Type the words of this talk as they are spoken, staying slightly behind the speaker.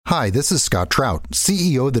Hi, this is Scott Trout,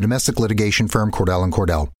 CEO of the domestic litigation firm Cordell &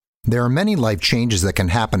 Cordell. There are many life changes that can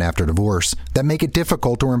happen after divorce that make it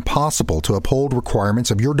difficult or impossible to uphold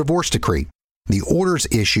requirements of your divorce decree. The orders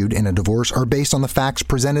issued in a divorce are based on the facts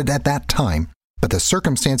presented at that time, but the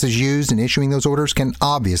circumstances used in issuing those orders can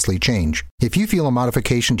obviously change. If you feel a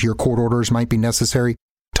modification to your court orders might be necessary,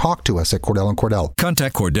 talk to us at Cordell & Cordell.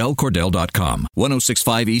 Contact CordellCordell.com,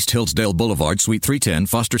 1065 East Hillsdale Boulevard, Suite 310,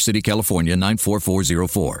 Foster City, California,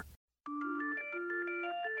 94404.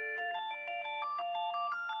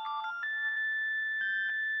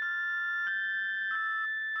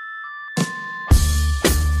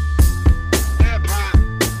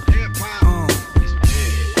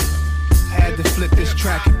 Had to flip this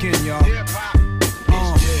track again, y'all.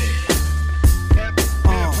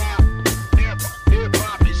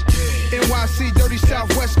 NYC, dirty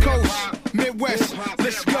Southwest Coast, Midwest,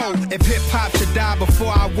 let's go. If hip-hop should die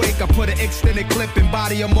before I wake, I put an extended clip and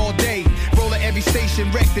body them all day. Roll at every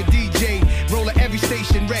station, wreck the DJ. Roll at every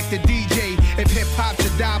station, wreck the DJ. If hip-hop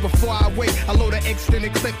should die before I wake, I load an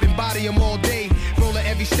extended clip and body them all day. Roll at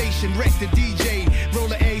every station, wreck the DJ.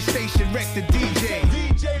 Roll at every station, wreck the DJ.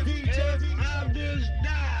 I just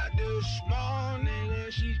died this morning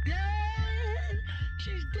and she's dead.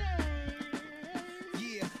 She's dead.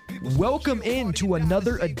 Welcome in to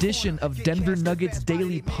another edition of Denver Nuggets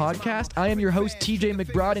Daily Podcast. I am your host, TJ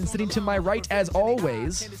McBride, and sitting to my right, as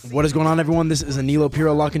always... What is going on, everyone? This is Anilo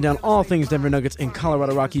Piro locking down all things Denver Nuggets and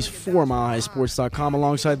Colorado Rockies for MileHighSports.com,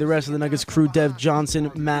 alongside the rest of the Nuggets crew, Dev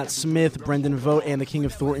Johnson, Matt Smith, Brendan Vogt, and the King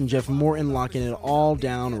of Thornton, Jeff Morton, locking it all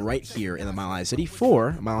down right here in the Mile High City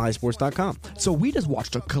for MileHighSports.com. So we just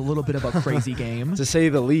watched a little bit of a crazy game. To say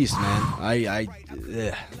the least, man.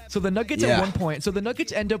 So the Nuggets at one point, the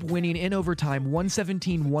Nuggets end up winning in overtime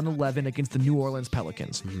 117-111 against the New Orleans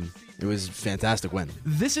Pelicans. Mm-hmm. It was a fantastic win.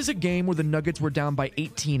 This is a game where the Nuggets were down by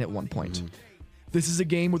 18 at one point. Mm-hmm. This is a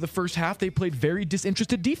game where the first half they played very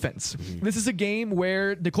disinterested defense. Mm-hmm. This is a game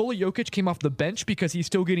where Nikola Jokic came off the bench because he's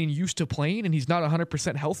still getting used to playing and he's not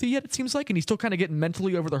 100% healthy yet, it seems like, and he's still kind of getting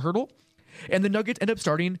mentally over the hurdle. And the Nuggets end up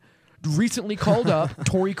starting recently called up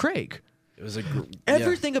Torrey Craig. It was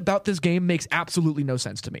Everything about this game makes absolutely no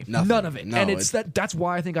sense to me. Nothing. None of it. No, and that's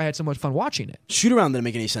why I think I had so much fun watching it. Shoot around didn't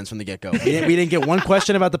make any sense from the get-go. We didn't get one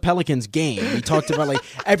question about the Pelicans game. We talked about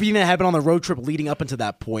everything that happened on the road trip leading up into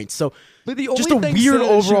that point. So just a weird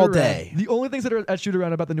overall day. The only things that are at shoot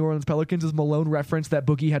around about the New Orleans Pelicans is Malone referenced that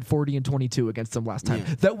Boogie had 40 and 22 against them last time.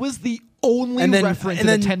 Yeah. That was the only reference in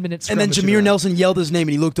the 10 minutes. And then Jameer Nelson yelled his name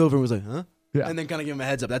and he looked over and was like, huh? Yeah. And then kind of give him a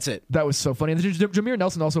heads up. That's it. That was so funny. And Jameer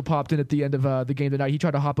Nelson also popped in at the end of the game tonight. He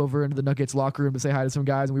tried to hop over into the Nuggets locker room to say hi to some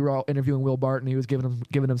guys, and we were all interviewing Will Barton. He was giving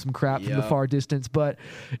him some crap from the far distance. But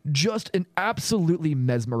just an absolutely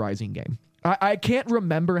mesmerizing game. I can't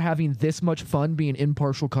remember having this much fun being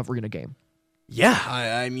impartial covering a game. Yeah,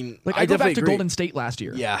 I mean, I go back to Golden State last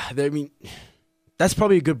year. Yeah, I mean, that's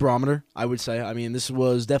probably a good barometer, I would say. I mean, this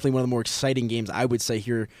was definitely one of the more exciting games, I would say,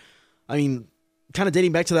 here. I mean, kind of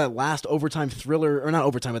dating back to that last overtime thriller, or not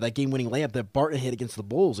overtime, but that game-winning layup that Barton hit against the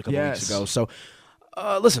Bulls a couple weeks ago. So,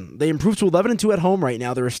 listen, they improved to 11-2 at home right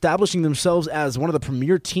now. They're establishing themselves as one of the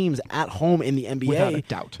premier teams at home in the NBA. Without a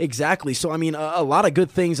doubt. Exactly. So, I mean, a lot of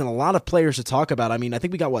good things and a lot of players to talk about. I mean, I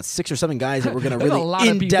think we got, 6 or 7 guys that we're going to really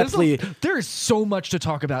in-depthly... There's so much to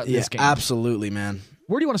talk about in this game. Absolutely, man.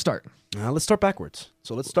 Where do you want to start? Let's start backwards.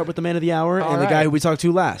 So let's start with the man of the hour and the guy who we talked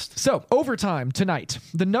to last. So, overtime tonight.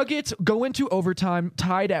 The Nuggets go into overtime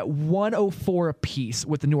tied at 104 apiece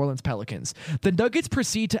with the New Orleans Pelicans. The Nuggets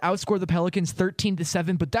proceed to outscore the Pelicans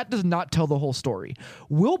 13-7, but that does not tell the whole story.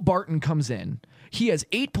 Will Barton comes in. He has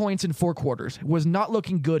 8 points in 4 quarters. Was not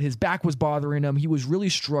looking good. His back was bothering him. He was really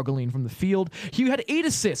struggling from the field. He had 8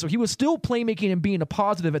 assists, so he was still playmaking and being a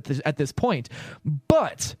positive at this point.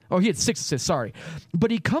 But, he had 6 assists, sorry. But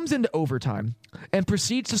he comes into overtime and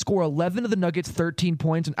proceeds to score 11 of the Nuggets' 13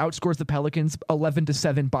 points and outscores the Pelicans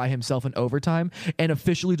 11-7 by himself in overtime and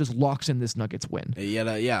officially just locks in this Nuggets win. Yeah,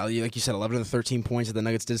 like you said, 11 of the 13 points that the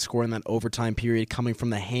Nuggets did score in that overtime period coming from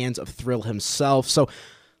the hands of Thrill himself. So,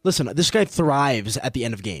 listen, this guy thrives at the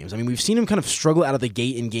end of games. I mean, we've seen him kind of struggle out of the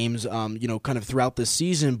gate in games, kind of throughout this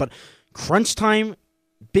season, but crunch time,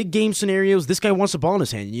 big game scenarios, this guy wants the ball in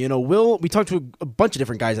his hand. We talked to a bunch of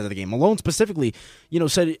different guys out of the game. Malone specifically,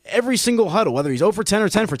 said every single huddle, whether he's 0 for 10 or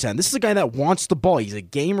 10 for 10, this is a guy that wants the ball. He's a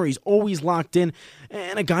gamer. He's always locked in.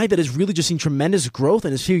 and a guy that has really just seen tremendous growth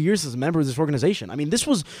in his few years as a member of this organization. I mean, this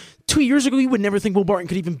was 2 years ago. You would never think Will Barton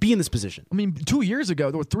could even be in this position. I mean, 2 years ago,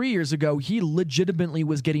 or 3 years ago, he legitimately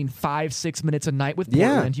was getting 5-6 minutes a night with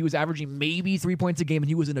Portland. He was averaging maybe 3 points a game, and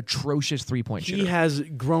he was an atrocious three-point shooter. He has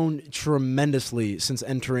grown tremendously since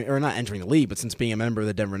not entering the league, but since being a member of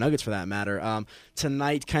the Denver Nuggets, for that matter.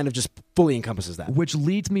 Tonight kind of just fully encompasses that. Which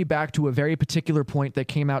leads me back to a very particular point that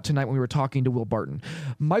came out tonight when we were talking to Will Barton.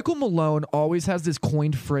 Michael Malone always has this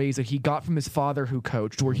coined phrase that he got from his father who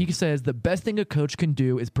coached, where he says the best thing a coach can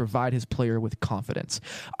do is provide his player with confidence.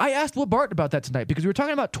 I asked Will Barton about that tonight because we were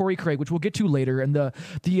talking about Torrey Craig, which we'll get to later, and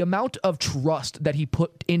the amount of trust that he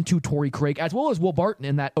put into Torrey Craig as well as Will Barton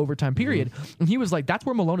in that overtime period. And he was like, that's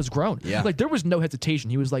where Malone has grown. Yeah. Like, there was no hesitation.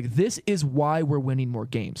 He was like, this is why we're winning more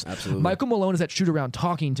games. Absolutely. Michael Malone is that shoot around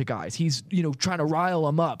talking to guys. He's, trying to rile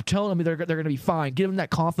them up, telling them they're going to be fine, give them that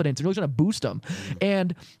confidence, and really trying to boost them.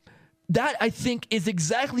 And that, I think, is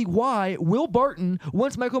exactly why Will Barton,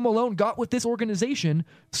 once Michael Malone got with this organization,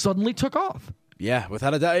 suddenly took off. Yeah,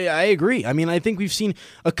 without a doubt, I agree. I mean, I think we've seen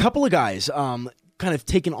a couple of guys kind of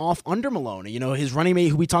taken off under Malone. His running mate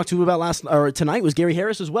who we talked to about tonight was Gary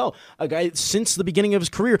Harris as well. A guy since the beginning of his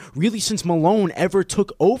career, really since Malone ever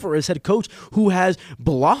took over as head coach, who has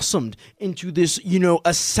blossomed into this,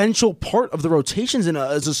 essential part of the rotations and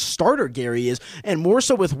as a starter, Gary is. And more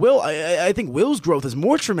so with Will, I think Will's growth is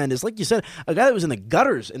more tremendous. Like you said, a guy that was in the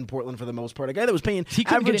gutters in Portland for the most part, a guy that was paying. He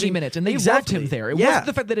couldn't get any minutes, and they loved him there. It wasn't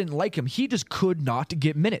the fact they didn't like him. He just could not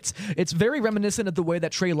get minutes. It's very reminiscent of the way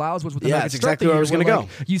that Trey Lyles was with the Nuggets. Exactly where I was going to go.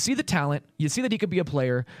 You see the talent, you see that he could be a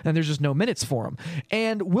player, and there's just no minutes for him.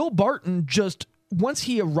 And Will Barton just, once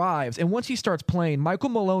he arrives and once he starts playing, Michael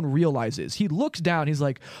Malone realizes, he looks down, he's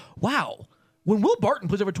like, wow. When Will Barton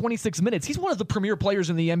plays over 26 minutes, he's one of the premier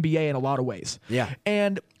players in the NBA in a lot of ways. Yeah.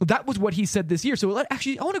 And that was what he said this year. So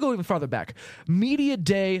actually, I want to go even farther back. Media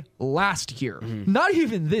day last year, not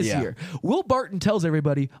even this year, Will Barton tells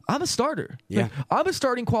everybody, I'm a starter. Yeah. Like, I'm a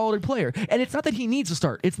starting quality player. And it's not that he needs to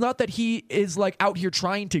start. It's not that he is like out here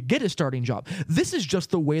trying to get a starting job. This is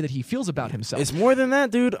just the way that he feels about himself. It's more than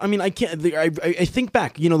that, dude. I mean, I think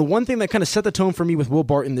back, the one thing that kind of set the tone for me with Will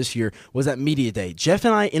Barton this year was that media day. Jeff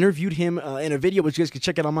and I interviewed him in a video, which you guys can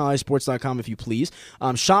check out on MileHighSports.com if you please,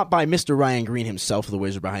 shot by Mr. Ryan Green himself, the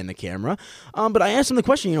wizard behind the camera. But I asked him the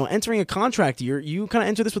question, entering a contract year, you kind of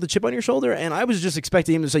enter this with a chip on your shoulder, and I was just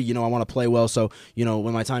expecting him to say, I want to play well, so,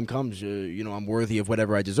 when my time comes, I'm worthy of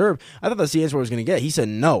whatever I deserve. I thought that's the answer I was going to get. He said,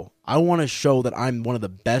 no, I want to show that I'm one of the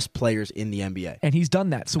best players in the NBA. And he's done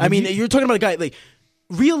that. So you're talking about a guy, like,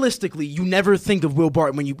 realistically, you never think of Will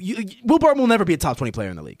Barton when Will Barton will never be a top 20 player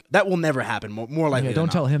in the league. That will never happen. More likely. Yeah,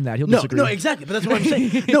 don't tell him that. He'll disagree. No, exactly. But that's what I'm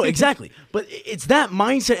saying. No, exactly. But it's that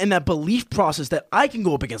mindset and that belief process that I can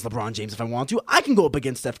go up against LeBron James if I want to. I can go up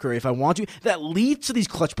against Steph Curry if I want to. That leads to these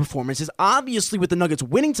clutch performances. Obviously, with the Nuggets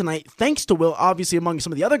winning tonight, thanks to Will. Obviously, among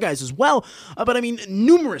some of the other guys as well. But I mean,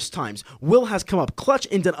 numerous times Will has come up clutch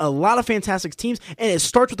and done a lot of fantastic teams. And it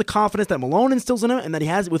starts with the confidence that Malone instills in him and that he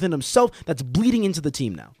has within himself. That's bleeding into the team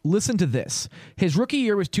now. Listen to this. His rookie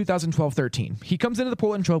year was 2012-13. He comes into the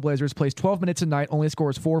Portland Trailblazers, plays 12 minutes a night, only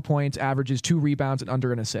scores 4 points, averages 2 rebounds, and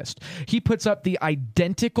under an assist. He puts up the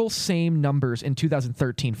identical same numbers in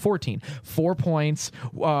 2013-14. 4 points,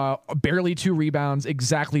 barely 2 rebounds,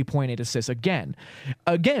 exactly 0.8 assists. Again,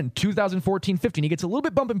 2014-15. He gets a little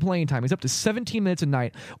bit bump in playing time. He's up to 17 minutes a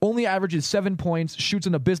night, only averages 7 points, shoots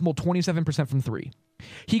an abysmal 27% from 3.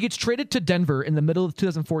 He gets traded to Denver in the middle of the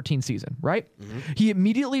 2014 season, right? He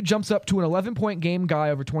immediately jumps up to an 11-point game guy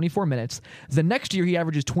over 24 minutes. The next year, he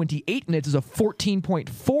averages 28 minutes as a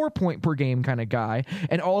 14.4 point per game kind of guy,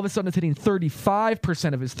 and all of a sudden is hitting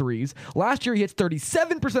 35% of his threes. Last year, he hits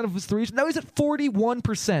 37% of his threes. Now he's at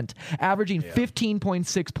 41%, averaging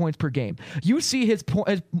 15.6 points per game. You see his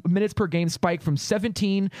minutes per game spike from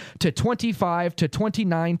 17 to 25 to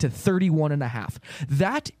 29 to 31.5.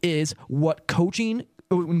 That is what coaching.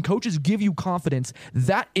 When coaches give you confidence,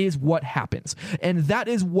 that is what happens. And that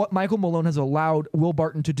is what Michael Malone has allowed Will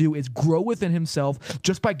Barton to do, is grow within himself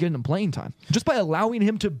just by getting him playing time, just by allowing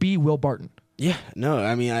him to be Will Barton. Yeah, no,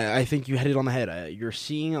 I mean, I think you hit it on the head. You're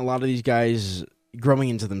seeing a lot of these guys growing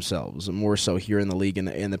into themselves, more so here in the league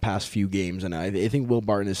in the past few games. And I think Will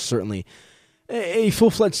Barton is certainly a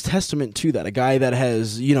full-fledged testament to that. A guy that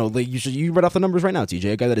has, you read off the numbers right now,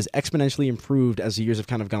 TJ, a guy that has exponentially improved as the years have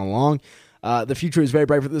kind of gone along. The future is very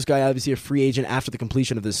bright for this guy. Obviously a free agent after the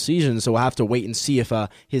completion of this season, so we'll have to wait and see if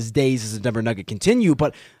his days as a Denver Nugget continue.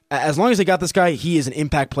 But as long as they got this guy, he is an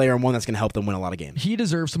impact player and one that's going to help them win a lot of games. He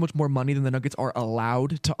deserves so much more money than the Nuggets are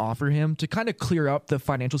allowed to offer him to kind of clear up the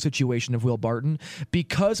financial situation of Will Barton.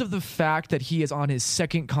 Because of the fact that he is on his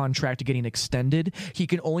second contract getting extended, he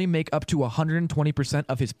can only make up to 120%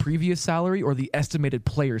 of his previous salary or the estimated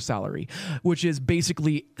player salary, which is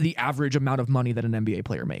basically the average amount of money that an NBA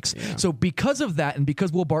player makes. Yeah. So because of that, and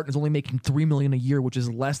because Will Barton is only making $3 million a year, which is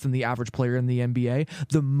less than the average player in the NBA,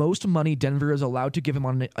 the most money Denver is allowed to give him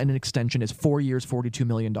on an extension is 4 years, $42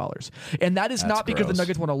 million. And that is not because the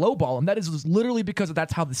Nuggets want to lowball him. That is literally because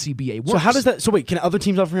that's how the CBA works. So how does that? So wait, can other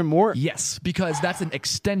teams offer him more? Yes, because that's an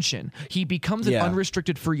extension. He becomes an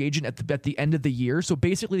unrestricted free agent at the end of the year. So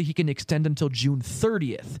basically, he can extend until June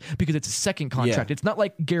 30th because it's a second contract. Yeah. It's not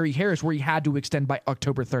like Gary Harris where he had to extend by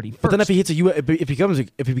October 31st. But then if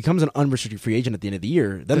he becomes an unrestricted free agent at the end of the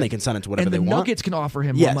year, then they can sign him to whatever they want. And the Nuggets can offer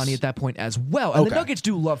him more money at that point as well. And the Nuggets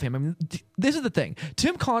do love him. I mean, this is the thing.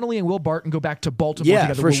 Tim Connolly and Will Barton go back to Baltimore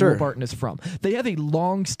together, where Will Barton is from. They have a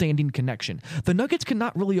long-standing connection. The Nuggets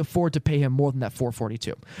cannot really afford to pay him more than that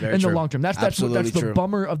 $442 in the long term. That's the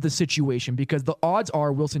bummer of the situation, because the odds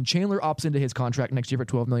are Wilson Chandler opts into his contract next year for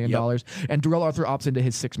 $12 million, and Darrell Arthur opts into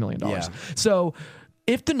his $6 million. Yeah. So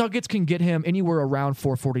if the Nuggets can get him anywhere around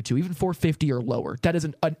 $442, even $450 or lower, that is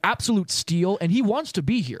an absolute steal, and he wants to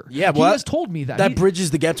be here. Yeah, well, he has told me that. That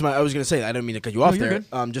bridges the gap to I was going to say, I don't mean to cut you off there.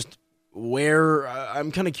 Just where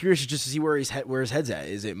I'm kind of curious just to see where his head's at.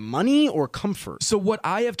 Is it money or comfort? So what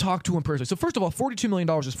I have talked to him personally. So first of all, $42 million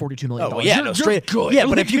is $42 million. Oh, yeah, straight good. Yeah,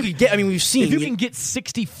 but if you could get, we've seen. If you can get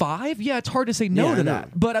 65, it's hard to say no to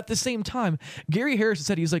that. But at the same time, Gary Harris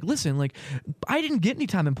said, he's like, listen, like, I didn't get any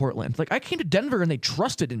time in Portland. Like, I came to Denver and they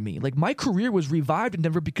trusted in me. Like, my career was revived in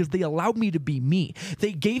Denver because they allowed me to be me.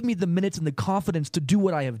 They gave me the minutes and the confidence to do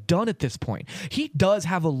what I have done at this point. He does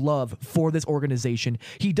have a love for this organization.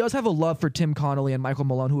 He does have a love for Tim Connolly and Michael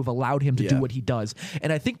Malone, who have allowed him to do what he does.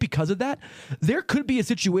 And I think because of that, there could be a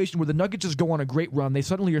situation where the Nuggets just go on a great run. They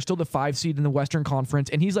suddenly are still the 5 seed in the Western Conference.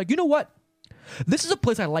 And he's like, you know what? This is a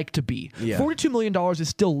place I like to be. Yeah. $42 million is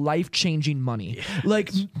still life-changing money. Yeah. Like,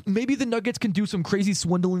 maybe the Nuggets can do some crazy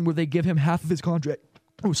swindling where they give him half of his contract.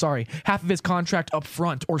 Half of his contract up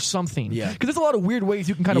front or something. Yeah. Because there's a lot of weird ways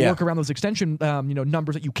you can kind of work around those extension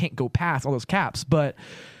numbers that you can't go past, all those caps. But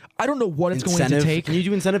I don't know what it's going to take. Can you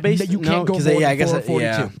do incentive based? You can't go more than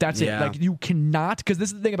 442. That's it. Like, you cannot, because this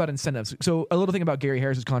is the thing about incentives. So a little thing about Gary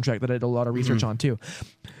Harris's contract that I did a lot of research on too.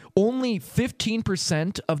 Only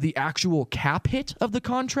 15% of the actual cap hit of the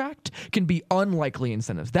contract can be unlikely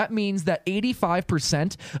incentives. That means that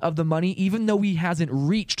 85% of the money, even though he hasn't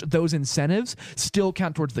reached those incentives, still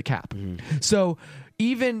count towards the cap. So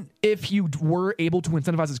even if you were able to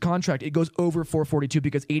incentivize his contract, it goes over 442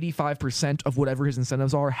 because 85% of whatever his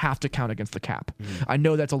incentives are have to count against the cap. I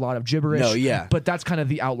know that's a lot of gibberish, but that's kind of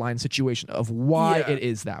the outline situation of why it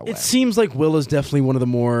is that way. It seems like Will is definitely one of the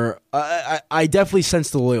more... I definitely sense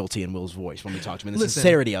the loyalty in Will's voice when we talk to him and the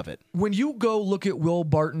sincerity of it. When you go look at Will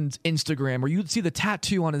Barton's Instagram, or you see the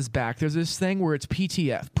tattoo on his back, there's this thing where it's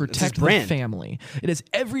PTF, Protect the Family. It has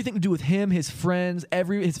everything to do with him, his friends,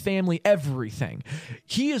 his family, everything.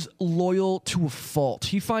 He is loyal to a fault.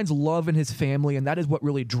 He finds love in his family, and that is what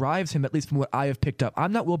really drives him, at least from what I have picked up.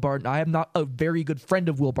 I'm not Will Barton. I am not a very good friend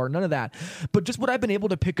of Will Barton, none of that. But just what I've been able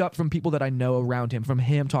to pick up from people that I know around him, from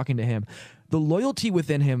him talking to him, the loyalty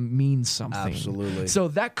within him means something. Absolutely. So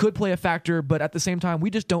that could play a factor, but at the same time, we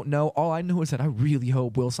just don't know. All I know is that I really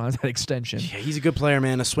hope Will signs that extension. Yeah, he's a good player,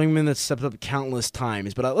 man. A swingman that's stepped up countless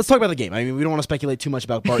times. But let's talk about the game. I mean, we don't want to speculate too much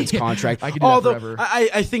about Barton's contract. I could do that forever.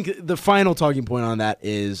 I think the final talking point on that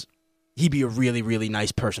is he'd be a really, really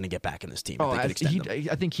nice person to get back in this team. I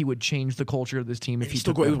think he would change the culture of this team if he's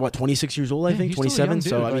still going. What, 26 years old? I think 27.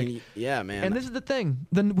 So I mean, man. And this is the thing.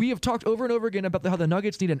 Then we have talked over and over again about how the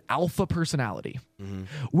Nuggets need an alpha personality.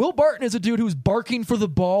 Will Barton is a dude who's barking for the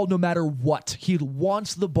ball no matter what. He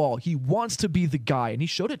wants the ball. He wants to be the guy, and he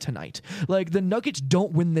showed it tonight. Like, the Nuggets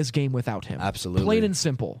don't win this game without him. Absolutely, plain and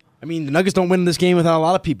simple. I mean, the Nuggets don't win this game without a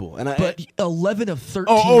lot of people. But 11 of 13.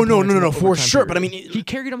 Oh no, for sure. But I mean, he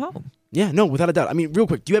carried him home. Yeah, no, without a doubt. I mean, real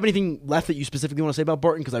quick, do you have anything left that you specifically want to say about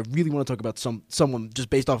Barton? Because I really want to talk about someone just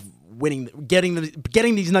based off winning, getting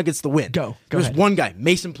these Nuggets the win. There's ahead. One guy,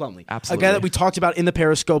 Mason Plumlee, absolutely, a guy that we talked about in the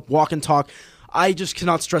Periscope walk and talk. I just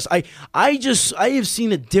cannot stress. I have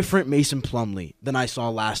seen a different Mason Plumlee than I saw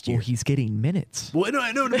last year. Well, he's getting minutes. Well, no,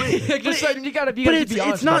 you gotta be honest.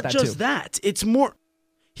 It's not just that. It's more.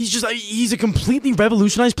 He's a completely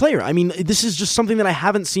revolutionized player. I mean, this is just something that I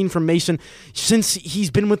haven't seen from Mason since he's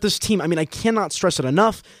been with this team. I mean, I cannot stress it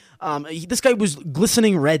enough. This guy was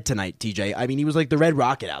glistening red tonight, TJ. I mean, he was like the red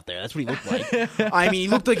rocket out there. That's what he looked like. I mean, he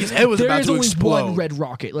looked like his head was about to explode. There's only one red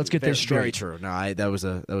rocket. Let's get this straight. Very true. No, that was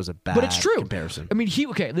a bad but it's true. comparison. I mean,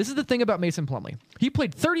 this is the thing about Mason Plumlee. He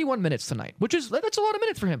played 31 minutes tonight, that's a lot of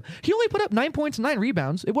minutes for him. He only put up 9 points, 9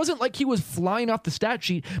 rebounds. It wasn't like he was flying off the stat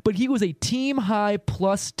sheet, but he was a team high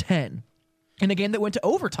plus 10 in a game that went to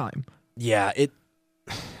overtime. Yeah,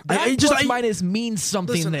 That plus minus means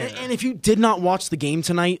something listen, there. And if you did not watch the game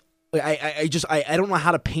tonight, I don't know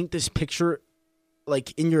how to paint this picture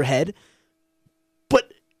like in your head.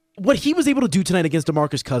 But what he was able to do tonight against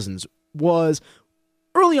DeMarcus Cousins was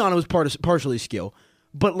early on it was partially skill,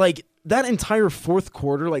 but like that entire fourth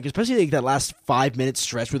quarter, like especially like that last 5 minute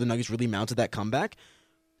stretch where the Nuggets really mounted that comeback,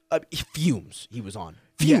 fumes he was on.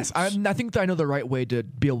 Fumes. Yes, I think I know the right way to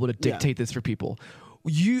be able to dictate this for people.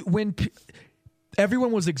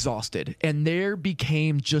 Everyone was exhausted, and there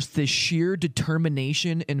became just this sheer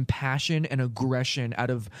determination and passion and aggression out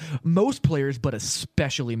of most players, but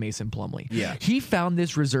especially Mason Plumlee. Yeah. He found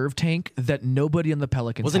this reserve tank that nobody on the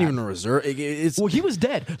Pelicans wasn't had. even a reserve. Well, he was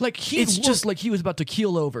dead. Like he looked just like he was about to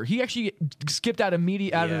keel over. He actually skipped out of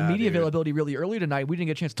media availability really early tonight. We didn't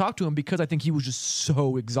get a chance to talk to him because I think he was just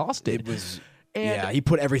so exhausted. It was. And he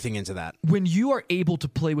put everything into that. when you are able to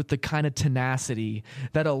play with the kind of tenacity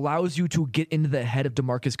that allows you to get into the head of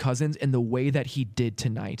DeMarcus Cousins in the way that he did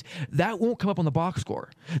tonight, that won't come up on the box score.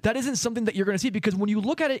 That isn't something that you're going to see because when you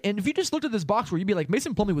look at it, and if you just looked at this box score, you'd be like,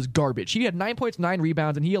 Mason Plumlee was garbage. He had 9 points, 9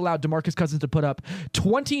 rebounds, and he allowed DeMarcus Cousins to put up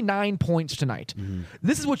 29 points tonight. Mm-hmm.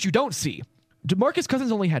 This is what you don't see. DeMarcus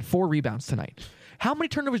Cousins only had 4 rebounds tonight. How many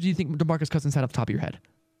turnovers do you think DeMarcus Cousins had off the top of your head?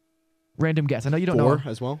 Random guess. I know you don't know. 4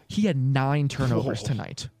 as well? He had 9 turnovers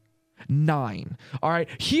tonight. 9. All right.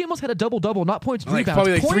 He almost had a double-double, not points and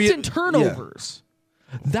rebounds. Points 3 and turnovers.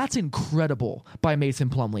 Yeah. That's incredible by Mason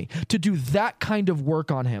Plumlee to do that kind of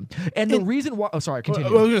work on him. And the reason why... Oh, sorry. Continue.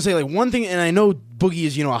 I was going to say, like, one thing, and I know Boogie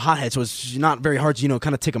is, a hothead, so it's not very hard to,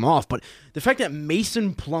 kind of tick him off, but the fact that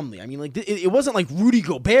Mason Plumlee, I mean, like, it wasn't like Rudy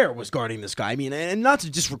Gobert was guarding this guy. I mean, and not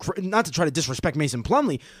to try to disrespect Mason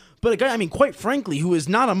Plumlee, but a guy, I mean, quite frankly, who is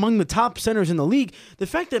not among the top centers in the league, the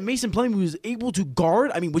fact that Mason Plumlee was able to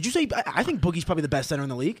guard, I mean, would you say, I think Boogie's probably the best center in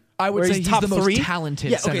the league? I would say he's top the most 3?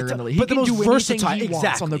 talented center in the league. But the most versatile, he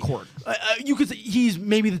wants on the court. You could say he's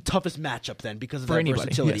maybe the toughest matchup then because of that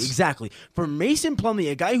versatility. Yes. Exactly. For Mason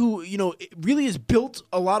Plumlee, a guy who, really is built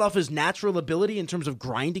a lot off his natural ability in terms of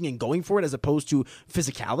grinding and going for it as opposed to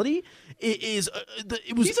physicality, he's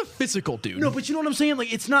a physical dude. No, but you know what I'm saying?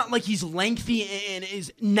 Like, it's not like he's lengthy and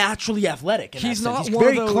is naturally athletic. He's not he's one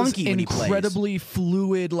very of those clunky incredibly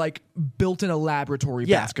fluid, like built in a laboratory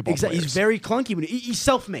basketball exactly. players. He's very clunky. He's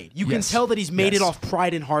self-made. You can tell that he's made it off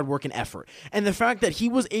pride and hard work and effort. And the fact that he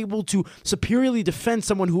was able to superiorly defend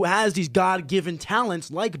someone who has these God-given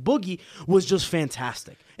talents like Boogie was just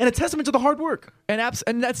fantastic. And a testament to the hard work. And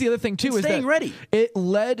that's the other thing, too, is staying that ready. It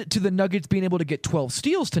led to the Nuggets being able to get 12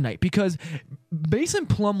 steals tonight because Mason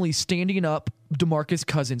Plumlee standing up DeMarcus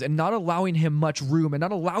Cousins and not allowing him much room and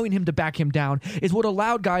not allowing him to back him down is what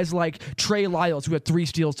allowed guys like Trey Lyles, who had 3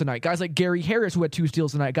 steals tonight, guys like Gary Harris, who had 2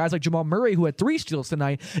 steals tonight, guys like Jamal Murray, who had 3 steals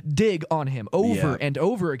tonight, dig on him over and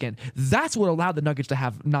over again. That's what allowed the Nuggets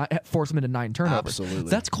to force him into 9 turnovers. Absolutely.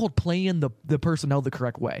 That's called playing the personnel the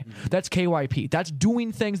correct way. That's KYP. That's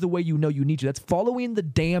doing things the way you know you need to. That's following the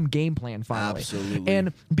damn game plan finally. Absolutely.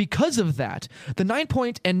 And because of that, the 9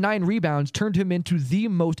 points and 9 rebounds turned him into the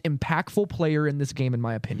most impactful player in this game, in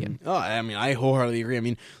my opinion. Oh, I mean, I wholeheartedly agree. I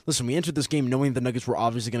mean, listen, we entered this game knowing the Nuggets were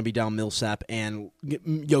obviously going to be down Millsap and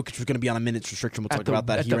Jokic was going to be on a minutes restriction. We'll talk about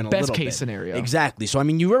that here in a little bit. Best case scenario. Exactly. So, I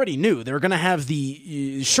mean, you already knew they were going to have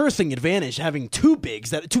the sure thing advantage having 2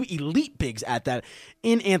 elite bigs at that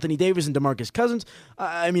in Anthony Davis and DeMarcus Cousins.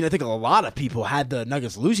 I mean, I think a lot of people had the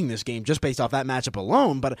Nuggets losing this game just based off that matchup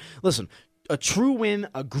alone. But listen, a true win,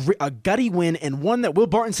 a gutty win, and one that Will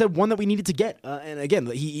Barton said one that we needed to get. And again,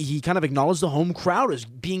 he kind of acknowledged the home crowd as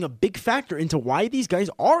being a big factor into why these guys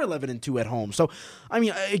are 11-2 at home. So, I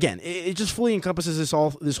mean, again, it just fully encompasses this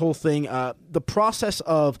whole thing. The process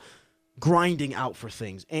of grinding out for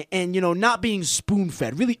things and not being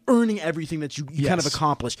spoon-fed, really earning everything that you kind of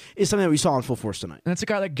accomplish is something that we saw in full force tonight. And that's a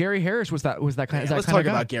guy like Gary Harris was that kind of let's talk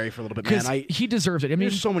about Gary for a little bit, man. He deserves it. I mean,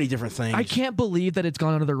 there's so many different things. I can't believe that it's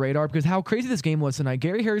gone under the radar because how crazy this game was tonight.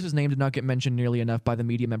 Gary Harris' name did not get mentioned nearly enough by the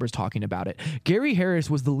media members talking about it. Gary Harris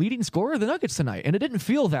was the leading scorer of the Nuggets tonight, and it didn't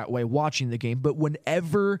feel that way watching the game, but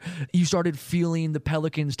whenever you started feeling the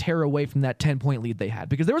Pelicans tear away from that 10-point lead they had,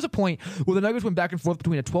 because there was a point where the Nuggets went back and forth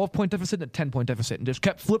between a 12-point deficit and a 10-point deficit and just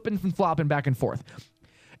kept flipping and flopping back and forth.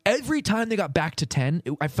 Every time they got back to 10,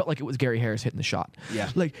 I felt like it was Gary Harris hitting the shot. Yeah.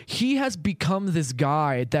 Like, he has become this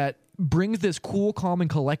guy that brings this cool, calm, and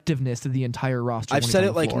collectiveness to the entire roster. I've said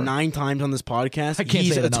it like 9 times on this podcast. I can't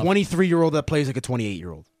He's say it a enough. 23-year-old that plays like a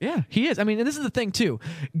 28-year-old. Yeah, he is. I mean, and this is the thing, too.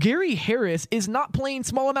 Gary Harris is not playing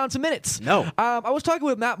small amounts of minutes. No. I was talking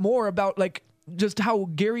with Matt Moore about, like, just how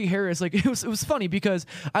Gary Harris, like, it was funny because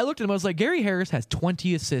I looked at him, I was like, Gary Harris has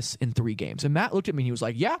 20 assists in 3 games. And Matt looked at me and he was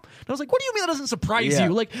like, yeah. And I was like, what do you mean that doesn't surprise Yeah.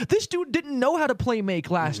 you? Like, this dude didn't know how to play make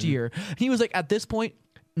last year. And he was like, at this point,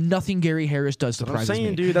 nothing Gary Harris does I'm surprises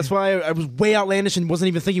saying, me. dude, that's why I was way outlandish and wasn't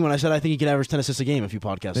even thinking when I said I think he could average 10 assists a game a few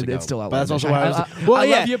podcasts ago. It's still But that's outlandish. also why I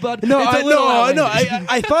was I love you, bud. No, It's a little outlandish.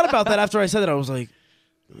 I thought about that after I said that. I was like,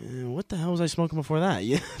 what the hell was I smoking before that?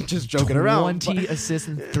 Yeah, just joking around. 20 assists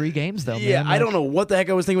in 3 games, though. Yeah, man. I don't know what the heck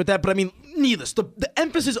I was thinking with that, but I mean, needless. The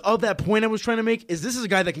emphasis of that point I was trying to make is this is a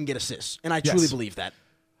guy that can get assists, and I truly believe that.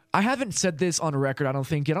 I haven't said this on record, I don't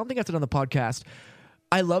think yet. I don't think I said it on the podcast.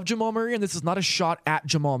 I love Jamal Murray, and this is not a shot at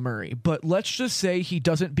Jamal Murray, but let's just say he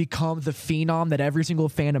doesn't become the phenom that every single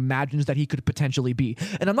fan imagines that he could potentially be.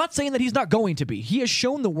 And I'm not saying that he's not going to be. He has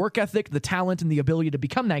shown the work ethic, the talent, and the ability to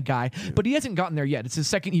become that guy, but he hasn't gotten there yet. It's his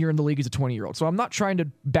second year in the league as a 20-year-old. So I'm not trying to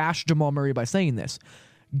bash Jamal Murray by saying this.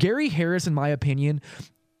 Gary Harris, in my opinion,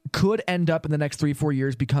 could end up in the next 3-4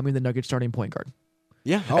 years becoming the Nuggets starting point guard.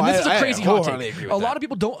 Yeah, And this is a crazy hot wholeheartedly take. agree A with lot that. of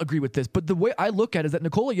people don't agree with this, but the way I look at it is that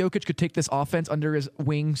Nikola Jokic could take this offense under his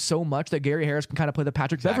wing so much that Gary Harris can kind of play the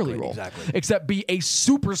Patrick Beverly role. Exactly. Except be a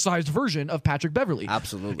supersized version of Patrick Beverly.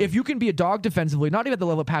 Absolutely. If you can be a dog defensively, not even at the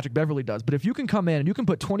level Patrick Beverly does, but if you can come in and you can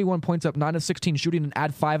put 21 points up, 9 of 16 shooting, and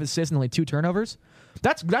add 5 assists and only 2 turnovers,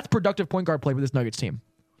 that's productive point guard play for this Nuggets team.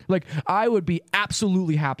 Like, I would be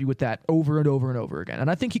absolutely happy with that over and over and over again. And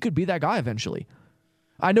I think he could be that guy eventually.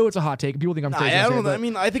 I know it's a hot take. People think I'm crazy. I to say don't it, know. but I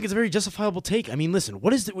mean, I think it's a very justifiable take. I mean, listen,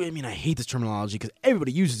 what is the? I mean, I hate this terminology because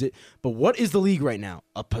everybody uses it. But what is the league right now?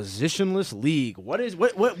 A positionless league. What is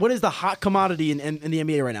the hot commodity in the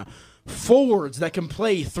NBA right now? Forwards that can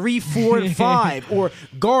play 3, 4, and 5, or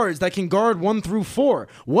guards that can guard 1 through 4.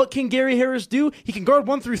 What can Gary Harris do? He can guard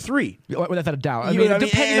 1 through 3. without a doubt. I You mean, know what I mean?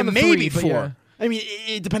 depending on And the maybe 3, but 4. yeah. I mean,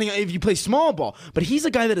 depending on if you play small ball. But he's a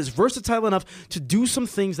guy that is versatile enough to do some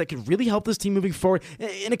things that could really help this team moving forward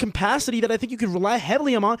in a capacity that I think you could rely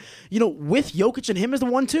heavily on, with Jokic and him as the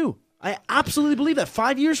 1-2. I absolutely believe that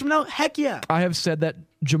 5 years from now, heck yeah. I have said that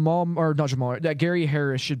that Gary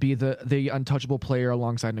Harris should be the untouchable player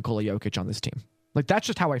alongside Nikola Jokic on this team. Like, that's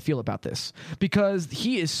just how I feel about this because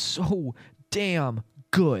he is so damn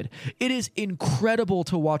good. It is incredible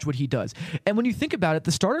to watch what he does. And when you think about it,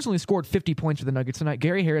 the starters only scored 50 points for the Nuggets tonight.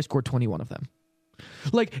 Gary Harris scored 21 of them.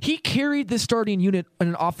 Like, he carried this starting unit in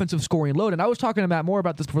an offensive scoring load. And I was talking to Matt Moore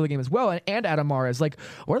about this before the game as well, and Adam Mares. Like,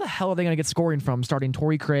 where the hell are they going to get scoring from starting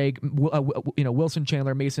Torrey Craig, Wilson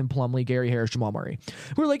Chandler, Mason Plumlee, Gary Harris, Jamal Murray?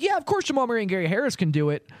 We're like, yeah, of course Jamal Murray and Gary Harris can do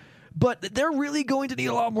it, but they're really going to need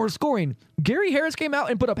a lot more scoring. Gary Harris came out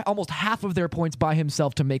and put up almost half of their points by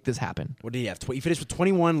himself to make this happen. What did he have? He finished with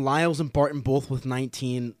 21. Lyles and Barton both with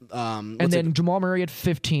 19. And then Jamal Murray at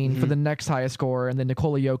 15 for the next highest score, and then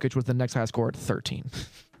Nikola Jokic was the next highest score at 13.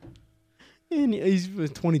 And he's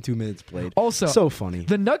with 22 minutes played. Also, so funny.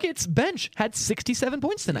 The Nuggets bench had 67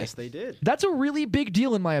 points tonight. Yes, they did. That's a really big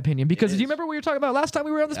deal in my opinion because do you remember what we were talking about last time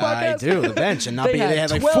we were on this podcast? I do. The bench and not they they had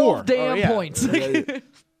like 12 4 damn points.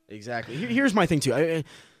 Exactly. Here's my thing too.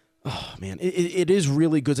 Oh man, it is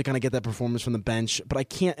really good to kind of get that performance from the bench, but I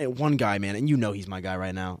can't. One guy, man, and he's my guy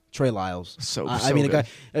right now, Trey Lyles. I mean, good.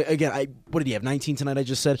 a guy again. What did he have? 19 tonight. I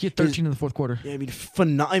just said He had 13 in the fourth quarter. I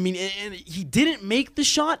mean, and he didn't make the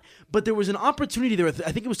shot, but there was an opportunity there.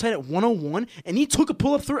 I think it was tied at 101, and he took a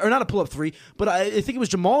pull-up three, or not a pull-up three, but I think it was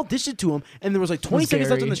Jamal dished it to him, and there was like 20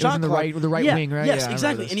 seconds left on the shot clock. The right wing, right? Yes, Yeah,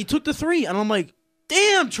 exactly. And he took the 3, and I'm like,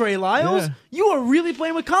 damn, Trey Lyles, you are really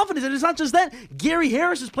playing with confidence. And it's not just that. Gary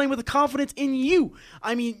Harris is playing with the confidence in you.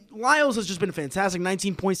 I mean, Lyles has just been fantastic.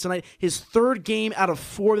 19 points tonight. His 3rd game out of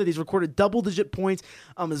 4 that he's recorded double-digit points.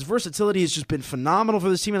 His versatility has just been phenomenal for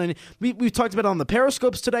this team. And we've talked about it on the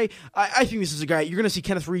Periscopes today. I think this is a guy, you're going to see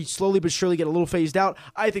Kenneth Faried slowly but surely get a little phased out.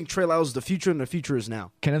 I think Trey Lyles is the future, and the future is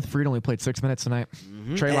now. Kenneth Faried only played 6 minutes tonight.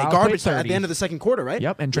 Trey Lyles garbage played 30. at the end of the second quarter, right?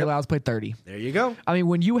 Yep, and Trey Lyles played 30. There you go. I mean,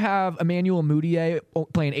 when you have Emmanuel Mudiay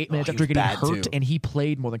playing 8 minutes he after was getting bad, hurt, too. and he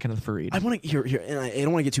played more than Kenneth Faried. I want to hear, and I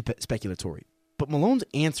don't want to get too speculatory, but Malone's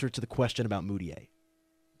answer to the question about Mudiay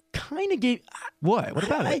kind of gave What? What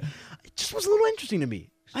about it? It just was a little interesting to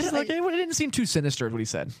me. It didn't seem too sinister what he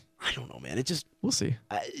said. I don't know, man. It just We'll see.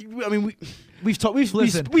 I mean we've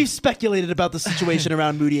Listen. speculated about the situation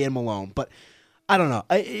around Mudiay and Malone, but I don't know.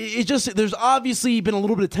 It just there's obviously been a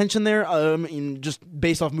little bit of tension there, just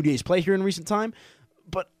based off Mudiay's play here in recent time.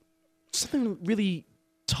 but something really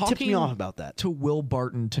tipped Talking me off about that. to Will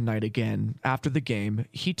Barton tonight again after the game,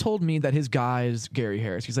 he told me that his guy is Gary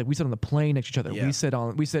Harris. He's like, we sit on the plane next to each other. Yeah.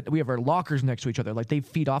 We have our lockers next to each other. Like, they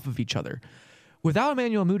feed off of each other. Without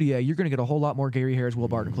Emmanuel Mudiay, you're going to get a whole lot more Gary Harris, Will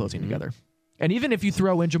Barton closing together. And even if you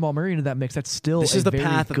throw in Jamal Murray into that mix, that's still This a is the very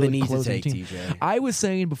path that good they need to closing take, team. TJ. I was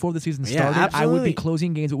saying before the season Yeah, started, I would be absolutely.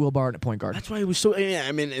 closing games with Will Barton at point guard. That's why it was so.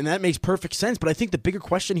 I mean, and that makes perfect sense. But I think the bigger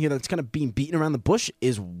question here that's kind of being beaten around the bush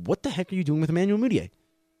is, what the heck are you doing with Emmanuel Mudiay?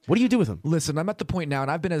 What do you do with him? Listen, I'm at the point now, and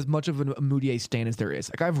I've been as much of a Mudiay stan as there is.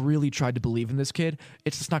 Like, I've really tried to believe in this kid.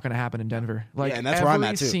 It's just not going to happen in Denver. Like, Yeah, and that's where I'm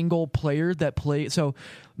at, too. Every single player that plays. So,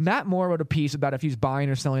 Matt Moore wrote a piece about if he's buying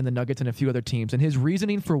or selling the Nuggets and a few other teams, and his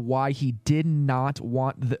reasoning for why he did not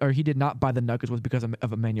he did not buy the Nuggets was because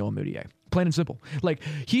of Emmanuel Mudiay. Plain and simple. Like,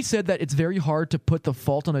 he said that it's very hard to put the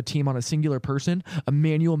fault on a team on a singular person.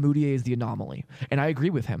 Emmanuel Mudiay is the anomaly, and I agree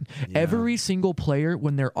with him. Every single player,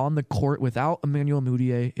 when they're on the court without Emmanuel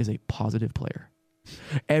Mudiay, is a positive player.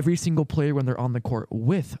 Every single player when they're on the court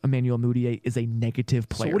with Emmanuel Mudiay is a negative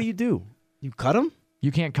player. So what do? You cut him?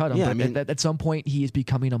 You can't cut him, Yeah, but I mean- at some point he is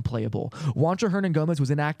becoming unplayable. Juancho Hernan-Gomez was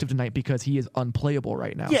inactive tonight because he is unplayable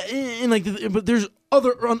right now. Yeah, and like, but there's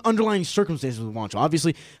other underlying circumstances with Juancho.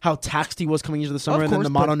 Obviously, how taxed he was coming into the summer, Of and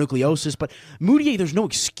then the course, mononucleosis. But Mudiay, there's no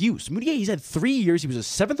excuse. Mudiay, he's had 3 years. He was a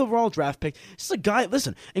 7th overall draft pick. This is a guy.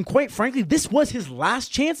 Listen, and quite frankly, this was his last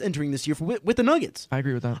chance entering this year with the Nuggets. I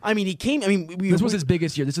agree with that. I mean, he came. I mean, This was his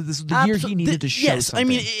biggest year. This is the year he needed to show Yes, something. I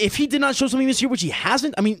mean, if he did not show something this year, which he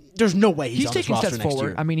hasn't, I mean, there's no way he's on this taking roster steps next forward.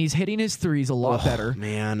 year. I mean, he's hitting his threes a lot better.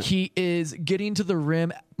 man. He is getting to the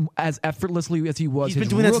rim as effortlessly as he was. He's been his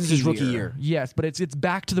doing that since his rookie rookie year. Yes, but it's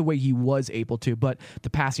back to the way he was able to. But the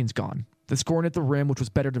passing's gone. The scoring at the rim, which was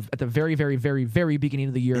better at the very, very, very, very beginning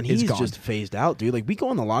of the year, And is he's gone. just phased out, dude. Like, we go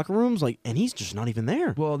in the locker rooms, like, and he's just not even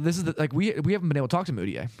there. Well, this is we haven't been able to talk to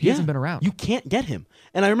Mudiay. He hasn't been around. You can't get him.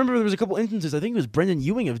 And I remember there was a couple instances. I think it was Brendan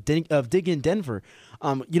Ewing of Dig in Denver.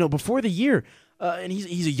 Before the year, and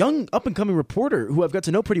he's a young up and coming reporter who I've got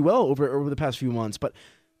to know pretty well over the past few months. But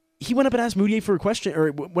he went up and asked Mudiay for a question,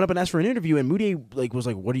 or went up and asked for an interview, and Mudiay was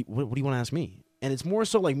like, "What do you want to ask me?" And it's more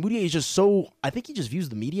so like Mudiay is just so. I think he just views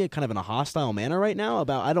the media kind of in a hostile manner right now.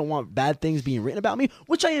 About, I don't want bad things being written about me,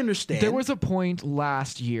 which I understand. There was a point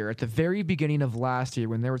last year, at the very beginning of last year,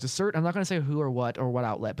 when there was a certain, I'm not going to say who or what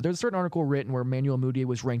outlet, but there's a certain article written where Emmanuel Mudiay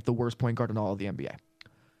was ranked the worst point guard in all of the NBA.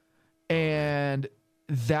 And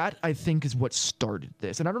that, I think, is what started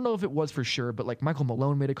this. And I don't know if it was for sure, but like Michael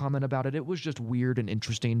Malone made a comment about it. It was just weird and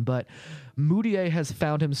interesting. But Mudiay has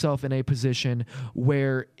found himself in a position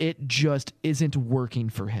where it just isn't working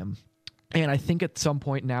for him. And I think at some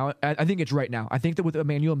point now, I think it's right now. I think that with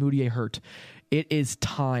Emmanuel Mudiay hurt, it is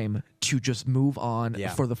time to just move on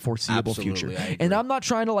for the foreseeable Absolutely, future. I agree. And I'm not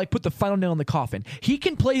trying to put the final nail in the coffin. He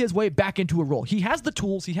can play his way back into a role. He has the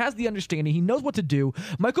tools. He has the understanding. He knows what to do.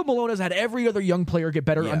 Michael Malone has had every other young player get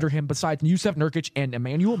better under him besides Yusuf Nurkic and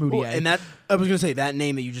Emmanuel Mudiay. Well, and that, I was going to say, that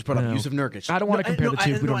name that you just brought up, Yusuf Nurkic. I don't want to compare the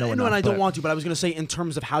two if we don't know enough. And I don't but- want to, but I was going to say, in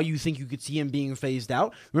terms of how you think you could see him being phased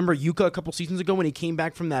out. Remember Yuka a couple seasons ago when he came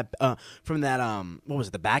back from that what was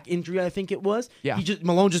it, the back injury, I think it was? Yeah.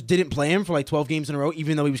 Malone just didn't play him for like 12 games in a row,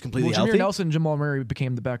 even though he was completely Jameer healthy. Nelson and Jamal Murray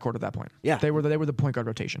became the backcourt at that point. Yeah. They were the point guard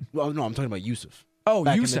rotation. Well, no, I'm talking about Yusuf. Oh,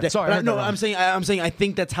 Back in the Yusuf. day. Sorry, But I heard that wrong. I'm saying I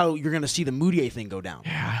think that's how you're going to see the Mudiay thing go down.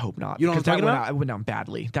 Yeah, I hope not. You know what I'm because talking about? It went down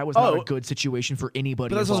badly. That was not a good situation for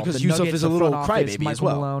anybody. But that's also involved. because The Yusuf Nuggets, is a the little front office, crybaby Michael as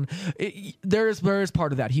well. Malone. There is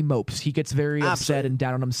part of that. He mopes. He gets very upset and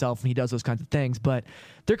down on himself, and he does those kinds of things. But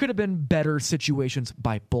there could have been better situations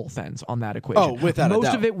by both ends on that equation. Oh, without a Most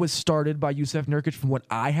doubt. of it was started by Yusuf Nurkic, from what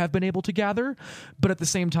I have been able to gather. But at the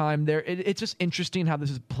same time, it's just interesting how this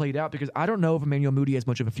has played out, because I don't know if Emmanuel Mudiay has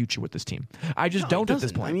much of a future with this team. I just don't at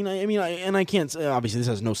this Doesn't. point. I can't. Obviously, this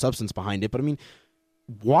has no substance behind it, but I mean,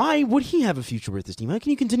 why would he have a future with this team? How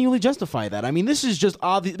can you continually justify that? I mean, this is just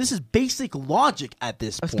obvious. This is basic logic at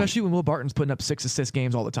this point. Especially when Will Barton's putting up 6 assist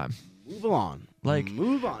games all the time. Move on.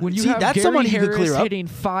 Move on. When you See, have that's Gary somebody you could Harris clear up. hitting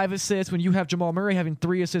 5 assists, when you have Jamal Murray having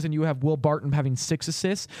 3 assists, and you have Will Barton having 6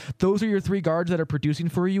 assists, those are your 3 guards that are producing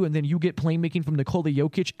for you, and then you get playmaking from Nikola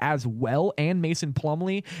Jokic as well, and Mason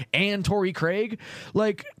Plumlee, and Torrey Craig.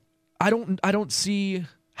 Like, I don't see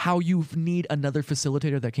how you need another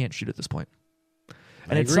facilitator that can't shoot at this point.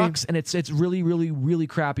 And I it agree. sucks, and it's really, really, really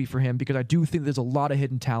crappy for him, because I do think there's a lot of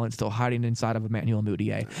hidden talent still hiding inside of Emmanuel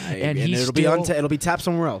Mudiay. And he's it'll be tapped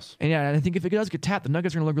somewhere else. And yeah, and I think if it does get tapped, the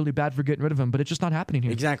Nuggets are going to look really bad for getting rid of him, but it's just not happening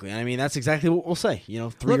here. Exactly. I mean, that's exactly what we'll say. 3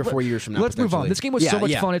 or 4 years from now. Let's move on. potentially. This game was so much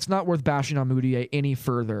Yeah. fun. It's not worth bashing on Mudiay any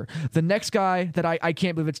further. The next guy that I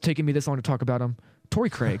can't believe it's taken me this long to talk about him, Torrey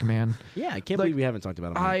Craig, man. Yeah, I can't Like, believe we haven't talked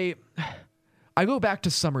about him. I go back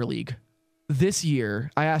to Summer League. This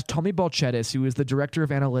year, I asked Tommy Balchetis, who is the director of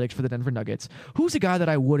analytics for the Denver Nuggets, who's a guy that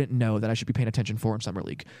I wouldn't know that I should be paying attention for in Summer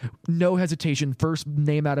League. No hesitation. First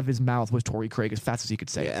name out of his mouth was Torrey Craig, as fast as he could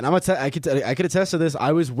say it. And I could attest to this.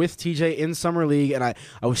 I was with TJ in Summer League, and I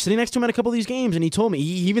was sitting next to him at a couple of these games, and he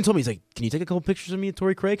even told me, he's like, "Can you take a couple pictures of me and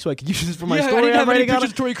Torrey Craig so I could use this for my story?" I didn't have any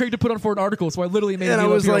pictures of Torrey Craig to put on for an article, so I literally made and him I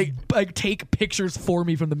was like take pictures for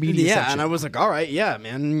me from the media section. And I was like, all right, yeah,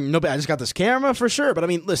 man. No, I just got this camera for sure. But I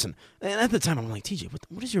mean, listen, and at the time, I'm like, TJ,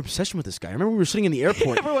 what is your obsession with this guy? I remember we were sitting in the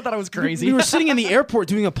airport. Everyone thought I was crazy. We were sitting in the airport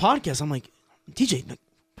doing a podcast. I'm like, TJ, what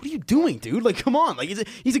are you doing, dude? Like, come on. Like, he's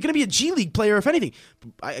going to be a G League player, if anything.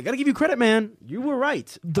 I got to give you credit, man. You were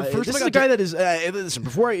right. This is a guy that is, listen,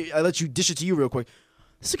 before I let you dish it to you real quick,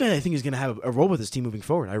 this is a guy that I think is going to have a role with this team moving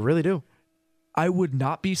forward. I really do. I would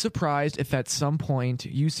not be surprised if at some point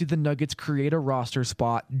you see the Nuggets create a roster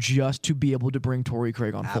spot just to be able to bring Torrey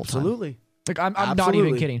Craig on full time. Absolutely. Like, I'm not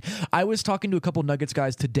even kidding. I was talking to a couple Nuggets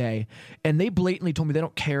guys today, and they blatantly told me they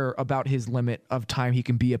don't care about his limit of time he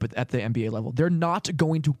can be up at the NBA level. They're not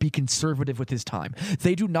going to be conservative with his time.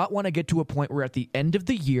 They do not want to get to a point where at the end of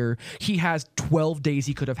the year, he has 12 days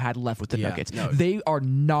he could have had left with the Nuggets. No. They are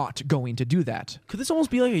not going to do that. Could this almost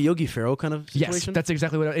be like a Yogi Ferrell kind of situation? Yes, that's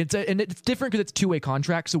exactly what it's. And it's different because it's two-way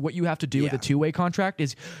contract. So what you have to do with a two-way contract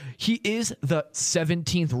is he is the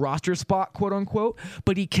 17th roster spot, quote unquote,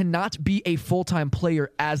 but he cannot be a full-time player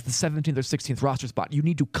as the 17th or 16th roster spot. You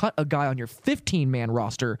need to cut a guy on your 15-man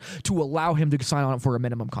roster to allow him to sign on for a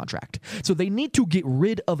minimum contract. So they need to get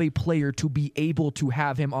rid of a player to be able to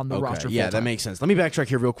have him on the roster full-time. Yeah, that makes sense. Let me backtrack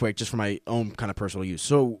here real quick just for my own kind of personal use.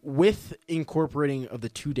 So with incorporating of the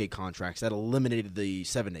 2-day contracts, that eliminated the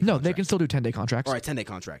 7-day No, they can still do 10-day contracts. All right, 10-day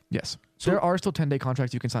contract. Yes. So there are still 10-day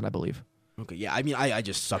contracts you can sign, I believe. Okay, yeah. I mean, I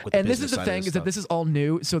just suck with. And the this is the thing is that this is all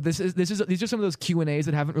new. So these are some of those Q&As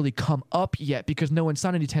that haven't really come up yet because no one's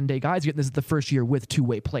signed any 10-day guys yet. And this is the first year with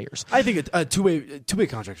two-way players. I think a two-way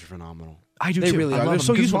contracts are phenomenal. I do they too. Really I are. love They're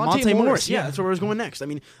so them. useful. Monte Morris. Yeah, that's where I was going next. I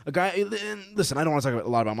mean, a guy. And listen, I don't want to talk a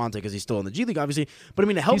lot about Monte because he's still in the G League, obviously. But I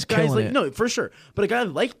mean, it helps guys like no, for sure. But a guy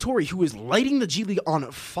like Torrey who is lighting the G League on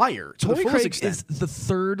fire to the fullest extent. Is the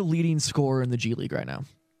third leading scorer in the G League right now.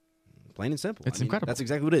 Plain and simple. It's incredible. That's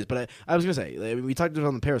exactly what it is. But I was going to say, we talked about it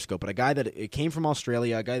on the Periscope, but a guy that came from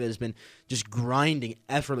Australia, a guy that has been just grinding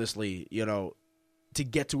effortlessly, to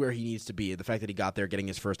get to where he needs to be. The fact that he got there, getting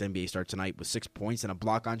his first NBA start tonight with 6 points and a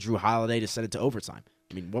block on Drew Holiday to send it to overtime.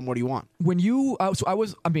 I mean, what more do you want? When you,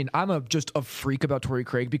 I'm just a freak about Torrey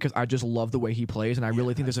Craig because I just love the way he plays, and I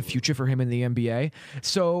really think there's a future for him in the NBA.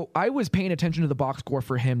 So I was paying attention to the box score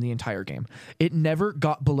for him the entire game. It never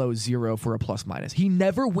got below 0 for a plus minus. He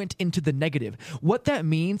never went into the negative. What that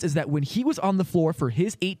means is that when he was on the floor for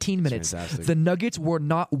his 18 minutes, the Nuggets were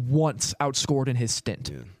not once outscored in his stint.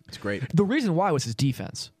 Dude, it's great. The reason why was his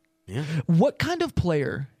defense. Yeah. What kind of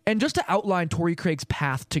player, and just to outline Torrey Craig's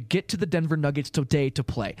path to get to the Denver Nuggets today to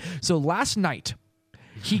play. So last night,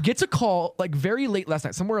 he gets a call, like very late last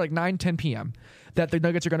night, somewhere like 9, 10 p.m., that the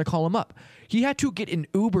Nuggets are going to call him up. He had to get an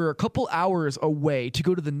Uber a couple hours away to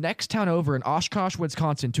go to the next town over in Oshkosh,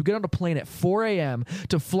 Wisconsin, to get on a plane at 4 a.m.,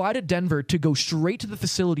 to fly to Denver, to go straight to the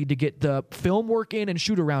facility to get the film work in and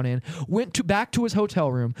shoot around in, back to his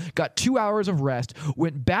hotel room, got 2 hours of rest,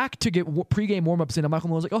 went back to get pregame warm-ups in, and Michael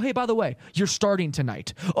Malone was like, oh, hey, by the way, you're starting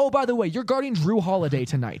tonight. Oh, by the way, you're guarding Drew Holiday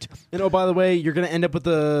tonight. And oh, by the way, you're going to end up with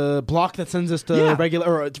the block that sends us to regular,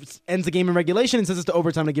 or ends the game in regulation and sends us to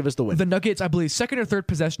overtime to give us the win. The Nuggets, I believe, second or third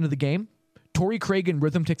possession of the game, Torrey Craig in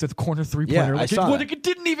rhythm takes a corner three-pointer. Yeah, I saw that. It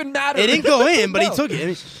didn't even matter. It didn't go in, but he took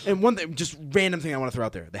it. And one thing, just random thing I want to throw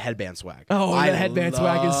out there, the headband swag. Oh, the headband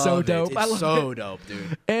swag is so dope. It's so dope,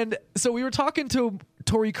 dude. And so we were talking to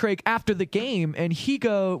Torrey Craig after the game, and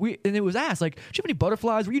and it was asked, like, do you have any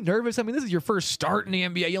butterflies? Were you nervous? I mean, this is your first start in the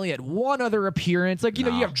NBA. You only had one other appearance. Like, you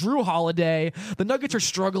have Drew Holiday. The Nuggets are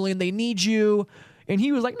struggling. They need you. And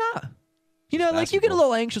he was like, nah. You get a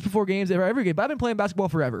little anxious before games every game, but I've been playing basketball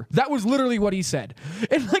forever. That was literally what he said.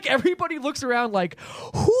 And like everybody looks around like,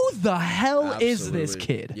 who the hell is this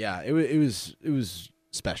kid? Yeah, it was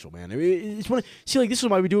special, man. It's this is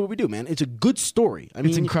why we do what we do, man. It's a good story. I mean,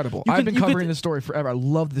 it's incredible. I've been covering this story forever. I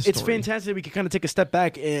love this story. It's fantastic. We can kind of take a step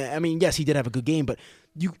back. I mean, yes, he did have a good game, but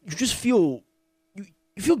you just feel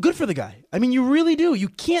you feel good for the guy. I mean, you really do. You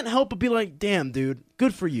can't help but be like, damn, dude,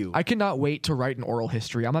 good for you. I cannot wait to write an oral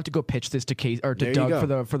history. I'm gonna have to go pitch this to Case or to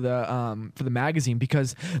Doug for the magazine,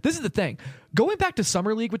 because this is the thing. Going back to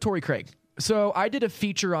Summer League with Torrey Craig. So I did a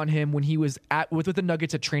feature on him when he was with the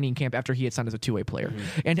Nuggets at training camp after he had signed as a two-way player.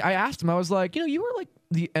 Mm-hmm. And I asked him, I was like, you were like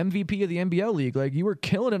the MVP of the NBL league. Like, you were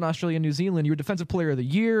killing in Australia and New Zealand. You were defensive player of the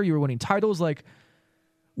year. You were winning titles. Like,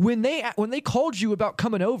 when they called you about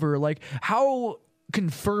coming over, like how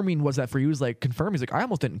confirming was that for you? He was like, confirm. He's like, I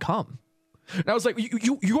almost didn't come. And I was like,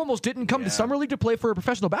 you almost didn't come to Summer League to play for a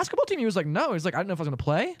professional basketball team? He was like, no. He's like, I didn't know if I was going to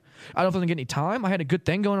play. I don't know if I was going to get any time. I had a good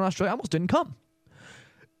thing going in Australia. I almost didn't come.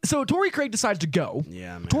 So Torrey Craig decides to go.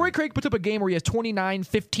 Yeah, man. Torrey Craig puts up a game where he has 29,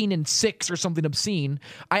 15, and 6 or something obscene.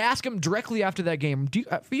 I asked him directly after that game,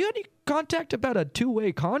 have you had any contact about a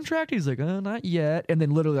two-way contract? He's like, not yet. And then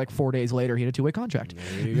literally like 4 days later, he had a two-way contract.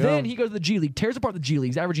 Then he goes to the G League, tears apart the G League.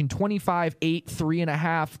 He's averaging 25, 8,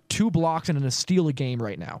 3.5, 2 blocks, and a steal a game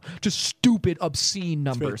right now. Just stupid, obscene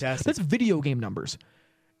numbers. Fantastic. That's video game numbers.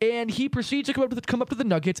 And he proceeds to come up to the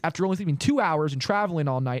Nuggets after only sleeping 2 hours and traveling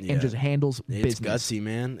all night and just handles It's business. gutsy,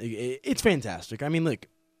 man. It's fantastic. I mean, look,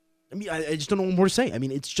 I just don't know what more to say. I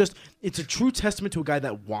mean, it's a true testament to a guy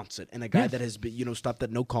that wants it and a guy that has been, stopped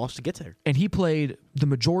at no cost to get there. And he played the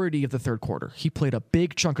majority of the third quarter. He played a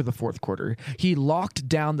big chunk of the fourth quarter. He locked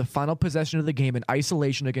down the final possession of the game in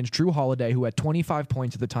isolation against Drew Holiday, who had 25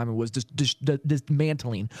 points at the time and was just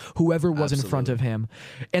dismantling whoever was in front of him.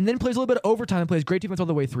 And then plays a little bit of overtime and plays great defense all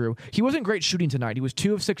the way through. He wasn't great shooting tonight. He was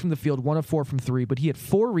 2 of 6 from the field, 1 of 4 from 3, but he had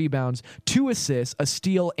 4 rebounds, 2 assists, a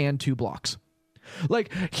steal, and 2 blocks.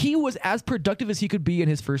 Like, he was as productive as he could be in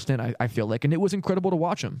his first stint, I feel like, and it was incredible to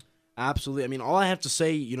watch him. Absolutely. I mean, all I have to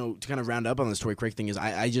say, to kind of round up on this Torrey Craig thing is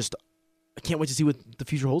I can't wait to see what the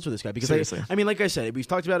future holds for this guy. Because, seriously. I mean, like I said, we've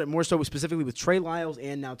talked about it more so specifically with Trey Lyles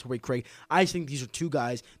and now Torrey Craig. I think these are two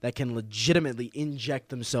guys that can legitimately inject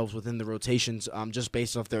themselves within the rotations just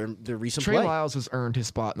based off their recent Trey play. Lyles has earned his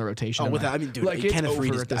spot in the rotation. Dude, like, Kenneth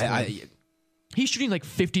Faried is... He's shooting like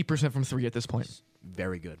 50% from 3 at this point.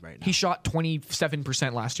 Very good right now. He shot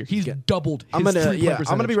 27% last year. He's doubled his I'm gonna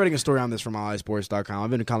percentage. be writing a story on this from MileHighSports.com. I've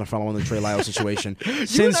been kind of following the Trey Lyles situation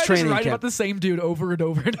since you and I training just write camp. about the same dude over and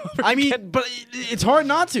over and over. I mean, but it's hard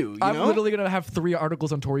not to. I'm literally gonna have 3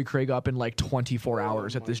 articles on Torrey Craig up in like 24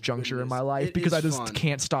 hours at this juncture in my life because I just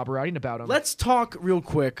can't stop writing about him. Let's talk real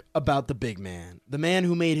quick about the big man, the man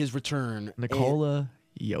who made his return, Nikola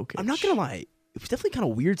Jokic. I'm not gonna lie, it was definitely kind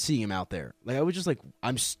of weird seeing him out there. Like I was just like,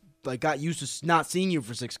 got used to not seeing you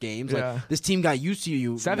for 6 games. Yeah. Like this team got used to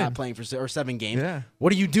you 7. not playing for 7 games. Yeah.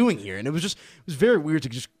 What are you doing here? And it was very weird to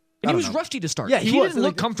just. And he was rusty to start. Yeah, he was. didn't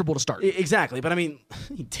look comfortable to start. Exactly, but I mean,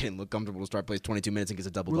 he didn't look comfortable to start. Plays 22 minutes and gets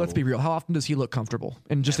a double. Let's be real. How often does he look comfortable?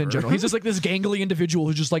 And just in general, he's just like this gangly individual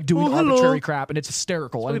who's just like doing arbitrary crap, and it's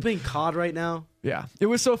hysterical. Are we playing COD right now? Yeah, it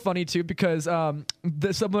was so funny too because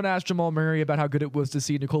someone asked Jamal Murray about how good it was to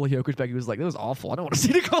see Nikola Jokic back. He was like, "That was awful. I don't want to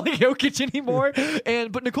see Nikola Jokic anymore."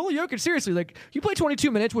 But Nikola Jokic, seriously, like you played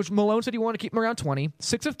 22 minutes, which Malone said he wanted to keep him around 20.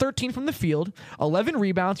 6 of 13 from the field, 11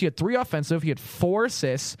 rebounds. He had 3 offensive. He had 4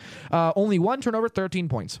 assists, only 1 turnover, 13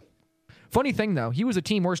 points. Funny thing though, he was a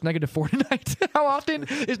team worst -4 tonight. How often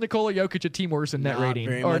is Nikola Jokic a team worst in net rating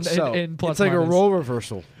Very or much so. in plus It's like minus? a role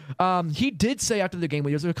reversal. He did say after the game,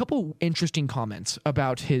 there's a couple interesting comments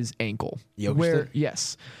about his ankle.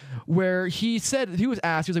 Jokic Where he said, he was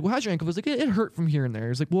asked, he was like, well, how's your ankle? He was like, it hurt from here and there. He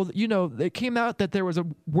was like, well, it came out that there was a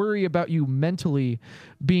worry about you mentally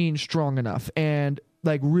being strong enough and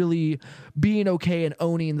like really being okay and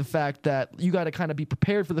owning the fact that you got to kind of be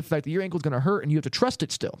prepared for the fact that your ankle's going to hurt and you have to trust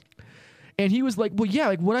it still. And he was like, well, yeah,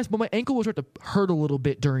 like when my ankle was starting to hurt a little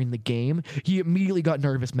bit during the game, he immediately got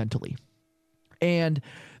nervous mentally. And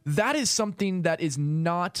that is something that is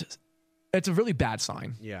not... It's a really bad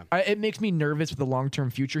sign. Yeah. It makes me nervous for the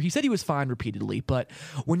long-term future. He said he was fine repeatedly, but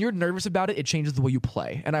when you're nervous about it, it changes the way you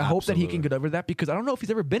play. And I hope that he can get over that because I don't know if he's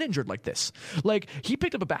ever been injured like this. Like, he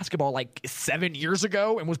picked up a basketball like 7 years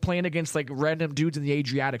ago and was playing against like random dudes in the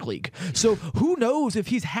Adriatic League. So who knows if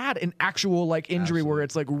he's had an actual like injury where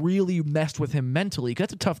it's like really messed with him mentally.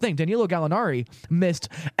 That's a tough thing. Danilo Gallinari missed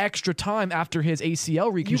extra time after his ACL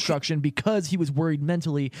reconstruction because he was worried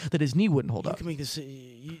mentally that his knee wouldn't hold up. You can make this...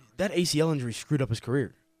 That ACL injury screwed up his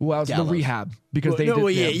career. Well, it's the rehab because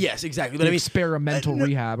yes, exactly. But I mean, experimental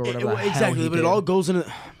rehab or whatever. Exactly, but it all goes into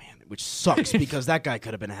which sucks because that guy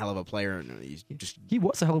could have been a hell of a player. And he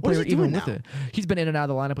was a hell of a player even with it. He's been in and out of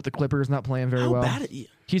the lineup with the Clippers, not playing very well.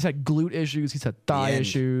 He's had glute issues. He's had thigh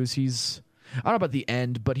issues. I don't know about the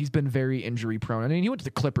end, but he's been very injury prone. I mean, he went to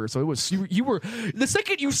the Clippers, so it was you were the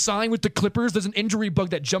second you sign with the Clippers, there's an injury bug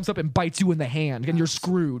that jumps up and bites you in the hand, and you're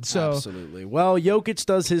screwed. So absolutely. Well, Jokic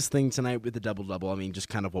does his thing tonight with the double-double. I mean, just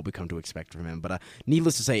kind of what we come to expect from him. But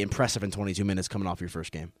needless to say, impressive in 22 minutes coming off your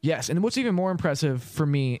first game. Yes, and what's even more impressive for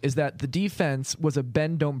me is that the defense was a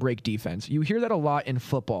bend don't break defense. You hear that a lot in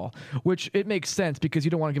football, which it makes sense because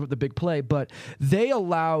you don't want to give up the big play. But they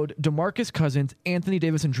allowed DeMarcus Cousins, Anthony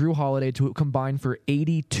Davis, and Drew Holiday to combined for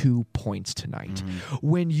 82 points tonight.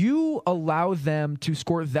 When you allow them to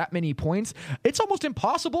score that many points, it's almost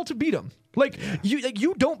impossible to beat them.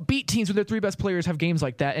 You don't beat teams when their three best players have games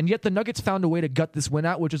like that, and yet the Nuggets found a way to gut this win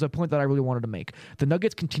out, which is a point that I really wanted to make. The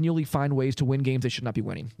Nuggets continually find ways to win games they should not be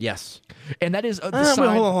winning. Yes. And that is the Wait,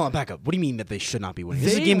 sign. hold on, back up. What do you mean that they should not be winning?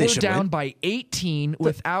 This is a They game they were should down win. by 18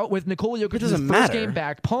 with Nikola Jokic his doesn't first matter. game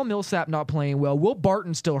back, Paul Millsap not playing well, Will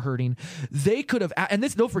Barton still hurting. They could have, and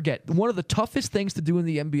this, don't forget, one of the toughest things to do in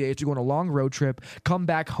the NBA is to go on a long road trip, come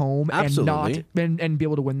back home, Absolutely. and be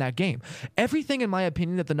able to win that game. Everything, in my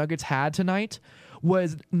opinion, that the Nuggets had tonight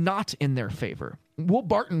was not in their favor. Will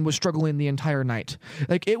Barton was struggling the entire night.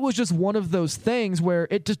 It was just one of those things where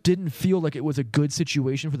it just didn't feel like it was a good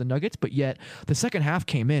situation for the Nuggets, but yet the second half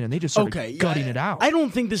came in and they just started gutting it out. I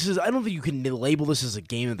don't think you can label this as a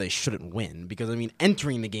game that they shouldn't win, because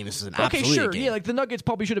entering the game, this is an absolute sure, game. yeah, the Nuggets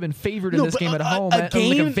probably should have been favored in this game at home, like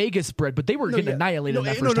game- a Vegas spread, but they were getting annihilated in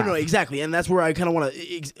that first half. No, exactly, and that's where I kind of want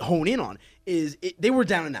to hone in on they were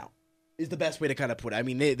down and out. Is the best way to kind of put it. I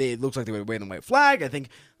mean, they it looks like they were waving the white flag. I think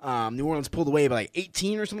New Orleans pulled away by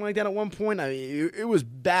 18 or something like that at one point. I mean, it was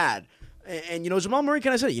bad. And Jamal Murray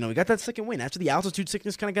kind of said it. We got that second win. After the altitude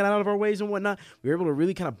sickness kind of got out of our ways and whatnot, we were able to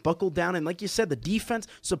really kind of buckle down. And like you said, the defense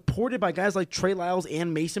supported by guys like Trey Lyles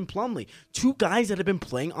and Mason Plumlee, two guys that have been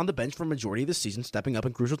playing on the bench for a majority of the season, stepping up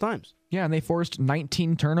in crucial times. Yeah, and they forced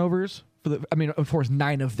 19 turnovers. Of course,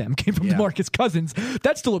 9 of them came from DeMarcus Cousins.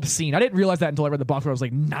 That's still obscene. I didn't realize that until I read the box score. I was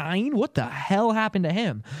like, 9? What the hell happened to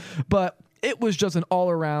him? But it was just an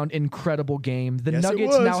all-around incredible game. The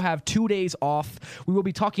Nuggets now have 2 days off. We will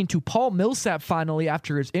be talking to Paul Millsap finally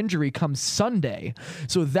after his injury comes Sunday.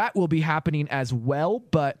 So that will be happening as well.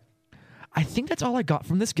 But I think that's all I got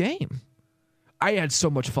from this game. I had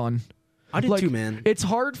so much fun. I did too, man. It's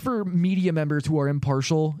hard for media members who are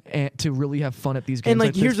impartial to really have fun at these games.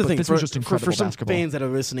 And here's the thing: this for, was just incredible for some basketball. fans that are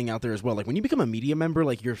listening out there as well, when you become a media member,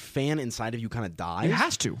 your fan inside of you kind of dies. It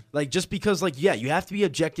has to. Just because, you have to be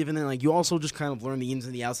objective, and then you also just kind of learn the ins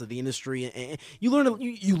and the outs of the industry, and you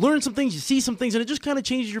learn some things, you see some things, and it just kind of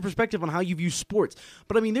changes your perspective on how you view sports.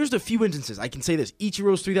 But there's a few instances. I can say this: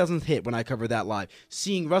 Ichiro's 3,000th hit when I covered that live,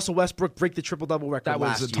 seeing Russell Westbrook break the triple-double record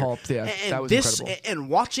last year. That was incredible. And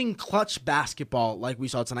watching clutch basketball like we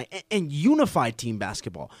saw tonight, and unified team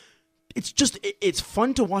basketball. It's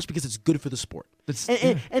fun to watch because it's good for the sport.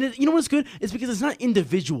 You know what's good? It's because it's not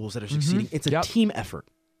individuals that are succeeding. It's a team effort.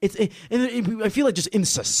 I feel like just in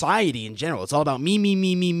society in general, it's all about me, me,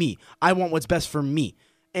 me, me, me. I want what's best for me.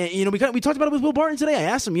 And we talked about it with Will Barton today. I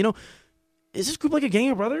asked him, is this group like a gang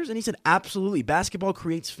of brothers? And he said, absolutely. Basketball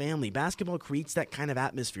creates family. Basketball creates that kind of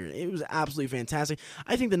atmosphere. It was absolutely fantastic.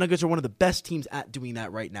 I think the Nuggets are one of the best teams at doing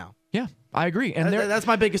that right now. Yeah, I agree. And that's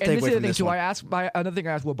my biggest takeaway from this one. Another thing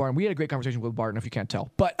I asked Will Barton. We had a great conversation with Will Barton, if you can't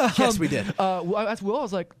tell. But yes, we did. I asked Will, I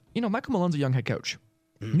was like, Michael Malone's a young head coach.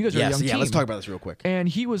 You guys are a young team. Yeah, let's talk about this real quick. And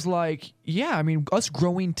he was like, us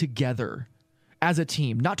growing together as a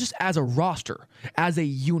team, not just as a roster, as a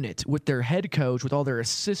unit with their head coach, with all their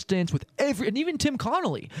assistants, and even Tim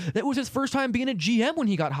Connolly. That was his first time being a GM when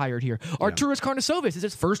he got hired here. Arturas Karnisovas is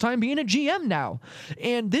his first time being a GM now.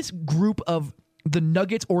 And this group of the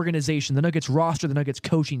Nuggets organization, the Nuggets roster, the Nuggets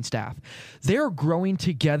coaching staff, they're growing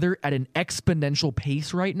together at an exponential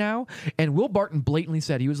pace right now. And Will Barton blatantly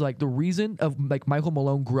said, he was like, the reason of Michael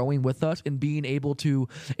Malone growing with us and being able to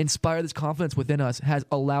inspire this confidence within us has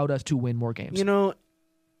allowed us to win more games.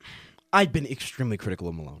 I've been extremely critical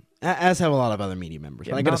of Malone, as have a lot of other media members.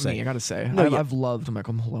 Yeah, but I gotta say, I've loved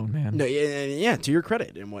Michael Malone, man. No, yeah, to your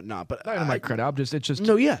credit and whatnot. But not to my credit,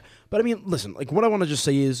 But listen, what I want to just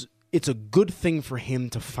say is, it's a good thing for him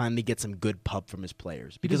to finally get some good pub from his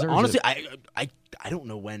players. Because honestly, I don't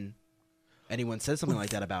know when anyone says something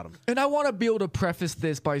like that about him. And I want to be able to preface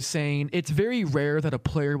this by saying it's very rare that a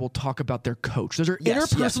player will talk about their coach. Those are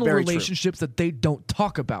interpersonal relationships that they don't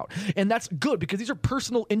talk about. And that's good because these are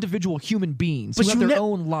personal, individual human beings who have their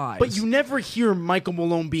own lives. But you never hear Michael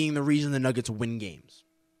Malone being the reason the Nuggets win games.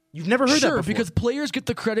 You've never heard that before. Because players get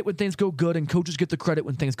the credit when things go good and coaches get the credit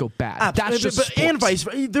when things go bad. That's just sports. And vice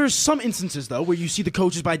versa. There's some instances, though, where you see the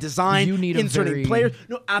coaches by design inserting players.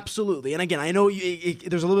 No, absolutely. And again, I know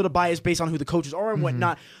there's a little bit of bias based on who the coaches are and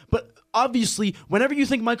whatnot, but obviously, whenever you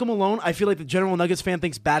think Michael Malone, I feel like the general Nuggets fan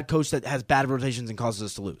thinks bad coach that has bad rotations and causes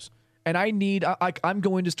us to lose. And I'm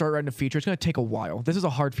going to start writing a feature. It's going to take a while. This is a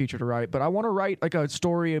hard feature to write, but I want to write a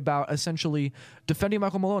story about essentially defending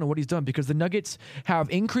Michael Malone and what he's done, because the Nuggets have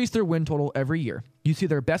increased their win total every year. You see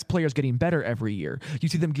their best players getting better every year. You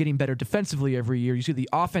see them getting better defensively every year. You see the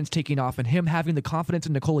offense taking off and him having the confidence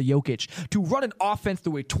in Nikola Jokic to run an offense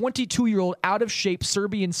through a 22-year-old out-of-shape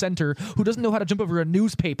Serbian center who doesn't know how to jump over a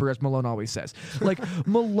newspaper, as Malone always says. Like,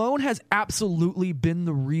 Malone has absolutely been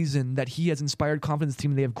the reason that he has inspired confidence in the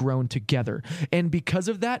team and they have grown together. And because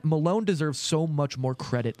of that, Malone deserves so much more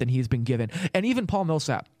credit than he's been given. And even Paul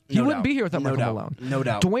Millsap. He wouldn't be here without Michael Malone. No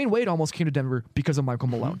doubt. Dwayne Wade almost came to Denver because of Michael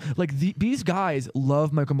Malone. Like, these guys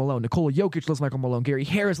love Michael Malone. Nikola Jokic loves Michael Malone. Gary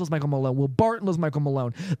Harris loves Michael Malone. Will Barton loves Michael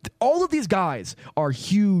Malone. All of these guys are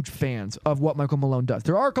huge fans of what Michael Malone does.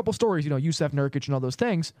 There are a couple stories, Yusef Nurkic and all those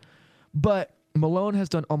things, but Malone has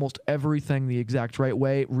done almost everything the exact right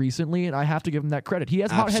way recently, and I have to give him that credit. He has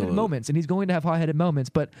hot-headed moments, and he's going to have hot-headed moments,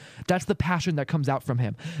 but that's the passion that comes out from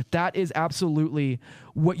him. That is absolutely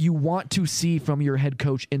what you want to see from your head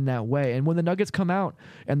coach in that way. And when the Nuggets come out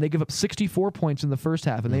and they give up 64 points in the first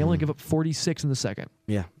half, and they only give up 46 in the second.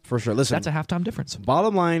 Yeah, for sure. Listen, that's a halftime difference.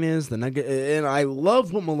 Bottom line is the Nuggets, and I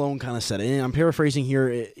love what Malone kind of said. And I'm paraphrasing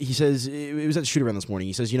here. He says, it was at the shoot-around this morning.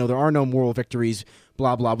 He says, there are no moral victories,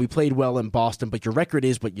 blah, blah. We played well in Boston, but your record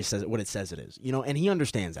is what it says it is. And he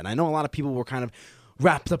understands that. I know a lot of people were kind of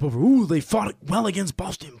wrapped up over, they fought well against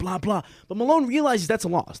Boston, blah, blah. But Malone realizes that's a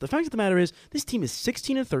loss. The fact of the matter is, this team is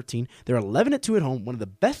 16-13. They're 11-2 at home, one of the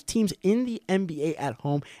best teams in the NBA at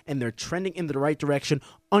home, and they're trending in the right direction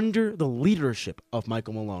under the leadership of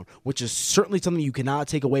Michael Malone, which is certainly something you cannot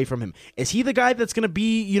take away from him. Is he the guy that's going to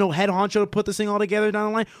be, head honcho to put this thing all together down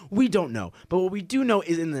the line? We don't know. But what we do know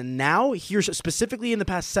is in the now, here specifically in the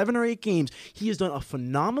past 7 or 8 games, he has done a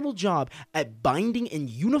phenomenal job at binding and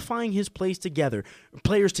unifying his players together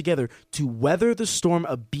to weather the storm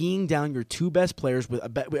of being down your 2 best players,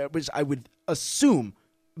 which I would assume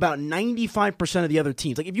about 95% of the other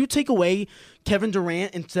teams. Like, if you take away Kevin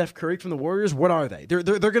Durant and Steph Curry from the Warriors, what are they? They're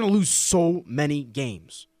going to lose so many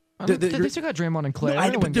games. They still got Draymond and Clay.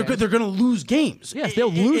 But they're going to lose games. Yes, they'll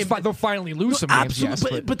lose. They'll finally lose some games.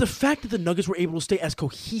 Absolutely. Yes, but the fact that the Nuggets were able to stay as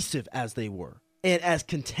cohesive as they were and as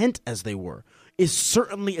content as they were is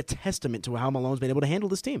certainly a testament to how Malone's been able to handle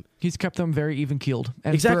this team. He's kept them very even-keeled.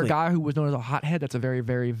 And for a guy who was known as a hothead, that's a very,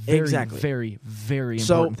 very, very, very, very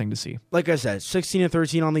important thing to see. Like I said,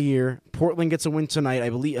 16-13 on the year. Portland gets a win tonight. I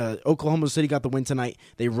believe Oklahoma City got the win tonight.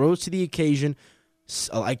 They rose to the occasion.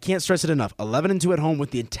 I can't stress it enough. 11-2 at home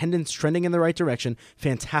with the attendance trending in the right direction.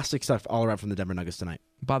 Fantastic stuff all around from the Denver Nuggets tonight.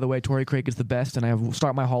 By the way, Torrey Craig is the best, and I will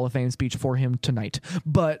start my Hall of Fame speech for him tonight.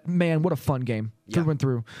 But, man, what a fun game. Through and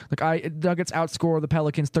through. Nuggets outscore the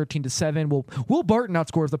Pelicans 13-7. Will Barton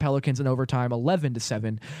outscores the Pelicans in overtime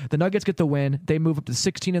 11-7. The Nuggets get the win. They move up to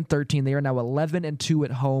 16-13. They are now 11-2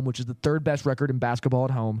 at home, which is the 3rd best record in basketball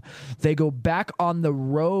at home. They go back on the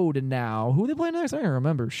road now. Who are they playing next? I don't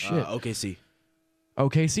remember. Shit. OKC.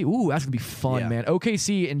 OKC. Ooh, that's going to be fun, man.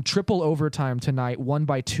 OKC in triple overtime tonight,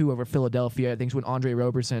 1-2 over Philadelphia. I think it's when Andre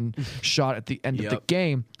Roberson shot at the end of the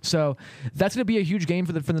game. So that's going to be a huge game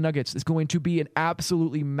for the Nuggets. It's going to be an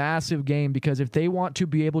absolutely massive game because if they want to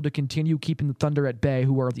be able to continue keeping the Thunder at bay,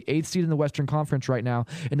 who are the 8th seed in the Western Conference right now,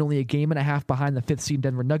 and only a game and a half behind the 5th seed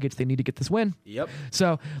Denver Nuggets, they need to get this win. Yep.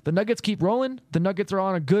 So the Nuggets keep rolling. The Nuggets are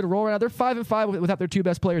on a good roll right now. They're 5-5 without their 2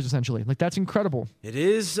 best players, essentially. Like, that's incredible. It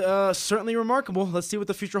is certainly remarkable. Let's see what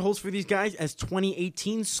the future holds for these guys as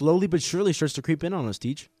 2018 slowly but surely starts to creep in on us,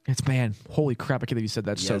 Teach. Holy crap, I can't believe you said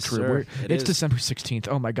that. Yes, so true. It's December 16th.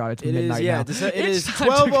 Oh my God, it's midnight now. It is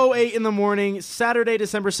 12:08 in the morning, Saturday,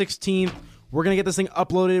 December 16th. We're going to get this thing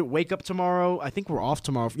uploaded. Wake up tomorrow. I think we're off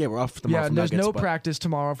tomorrow. Yeah, we're off tomorrow. Yeah, there's no practice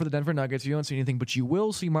tomorrow for the Denver Nuggets. You don't see anything, but you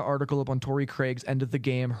will see my article up on Torrey Craig's End of the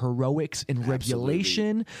Game, Heroics in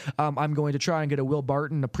Regulation. I'm going to try and get a Will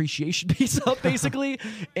Barton appreciation piece up, basically.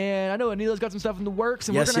 And I know Anila's got some stuff in the works,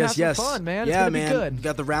 and we're going to have some fun, man. It's going to be good. We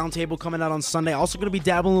got the roundtable coming out on Sunday. Also going to be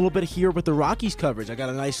dabbling a little bit here with the Rockies coverage. I got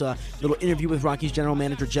a nice little interview with Rockies general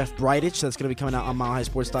manager Jeff Bridich. That's going to be coming out on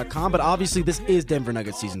MileHighSports.com. But obviously, this is Denver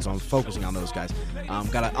Nuggets season, so I'm focusing on those guys.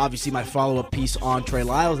 Got obviously my follow-up piece on Trey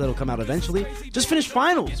Lyles that'll come out eventually. Just finished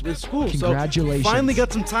finals with school. Congratulations. So finally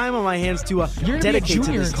got some time on my hands to You're dedicate a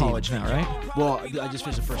junior to this in college team. now, right? Well, I just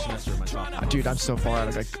finished the first semester of my sophomore. Dude, I'm so far out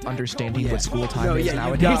of understanding what school time is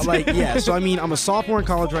nowadays. So I mean, I'm a sophomore in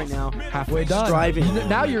college right now. Halfway done. Striving.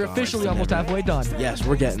 Now you're officially almost halfway done. Yes,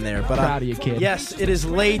 we're getting there. But proud of you, kid. Yes, it is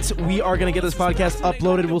late. We are going to get this podcast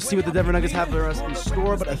uploaded. We'll see what the Denver Nuggets have for us in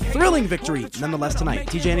store, but a thrilling victory nonetheless tonight.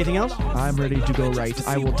 TJ, anything else? I'm ready to go right.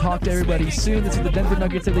 I will talk to everybody soon. This is the Denver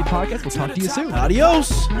Nuggets Daily Podcast. We'll talk to you soon.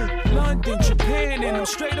 Adios. London, Japan, and I'm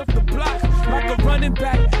straight off the block. Like a running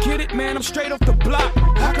back. Get it, man, I'm straight off the block.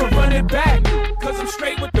 I can run it back, cause I'm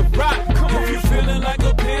straight with the rock. Come on, if you feeling like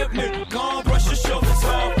a pimp, nigga, go on, brush your shoulders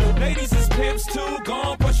off. Ladies is pimps too.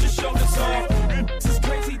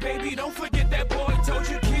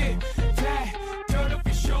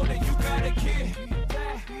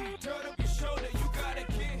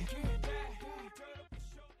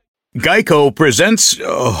 Geico presents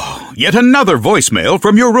yet another voicemail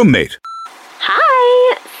from your roommate.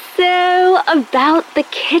 Hi. So, about the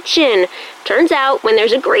kitchen. Turns out when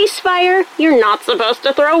there's a grease fire, you're not supposed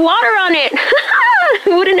to throw water on it.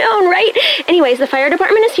 Who would have known, right? Anyways, the fire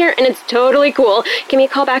department is here and it's totally cool. Give me a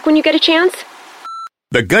call back when you get a chance.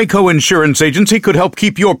 The Geico Insurance Agency could help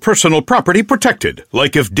keep your personal property protected,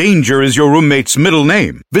 like if danger is your roommate's middle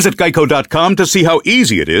name. Visit geico.com to see how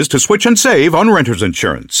easy it is to switch and save on renter's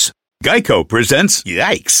insurance. Geico presents,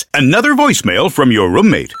 yikes, another voicemail from your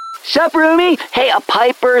roommate. Sup, roomie? Hey, a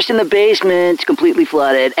pipe burst in the basement. It's completely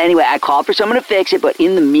flooded. Anyway, I called for someone to fix it, but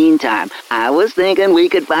in the meantime, I was thinking we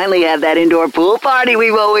could finally have that indoor pool party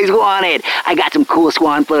we've always wanted. I got some cool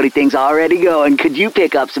swan floaty things already going. Could you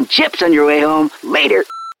pick up some chips on your way home? Later.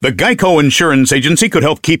 The Geico Insurance Agency could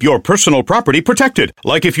help keep your personal property protected,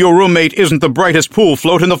 like if your roommate isn't the brightest pool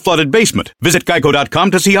float in the flooded basement. Visit geico.com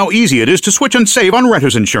to see how easy it is to switch and save on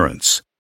renter's insurance.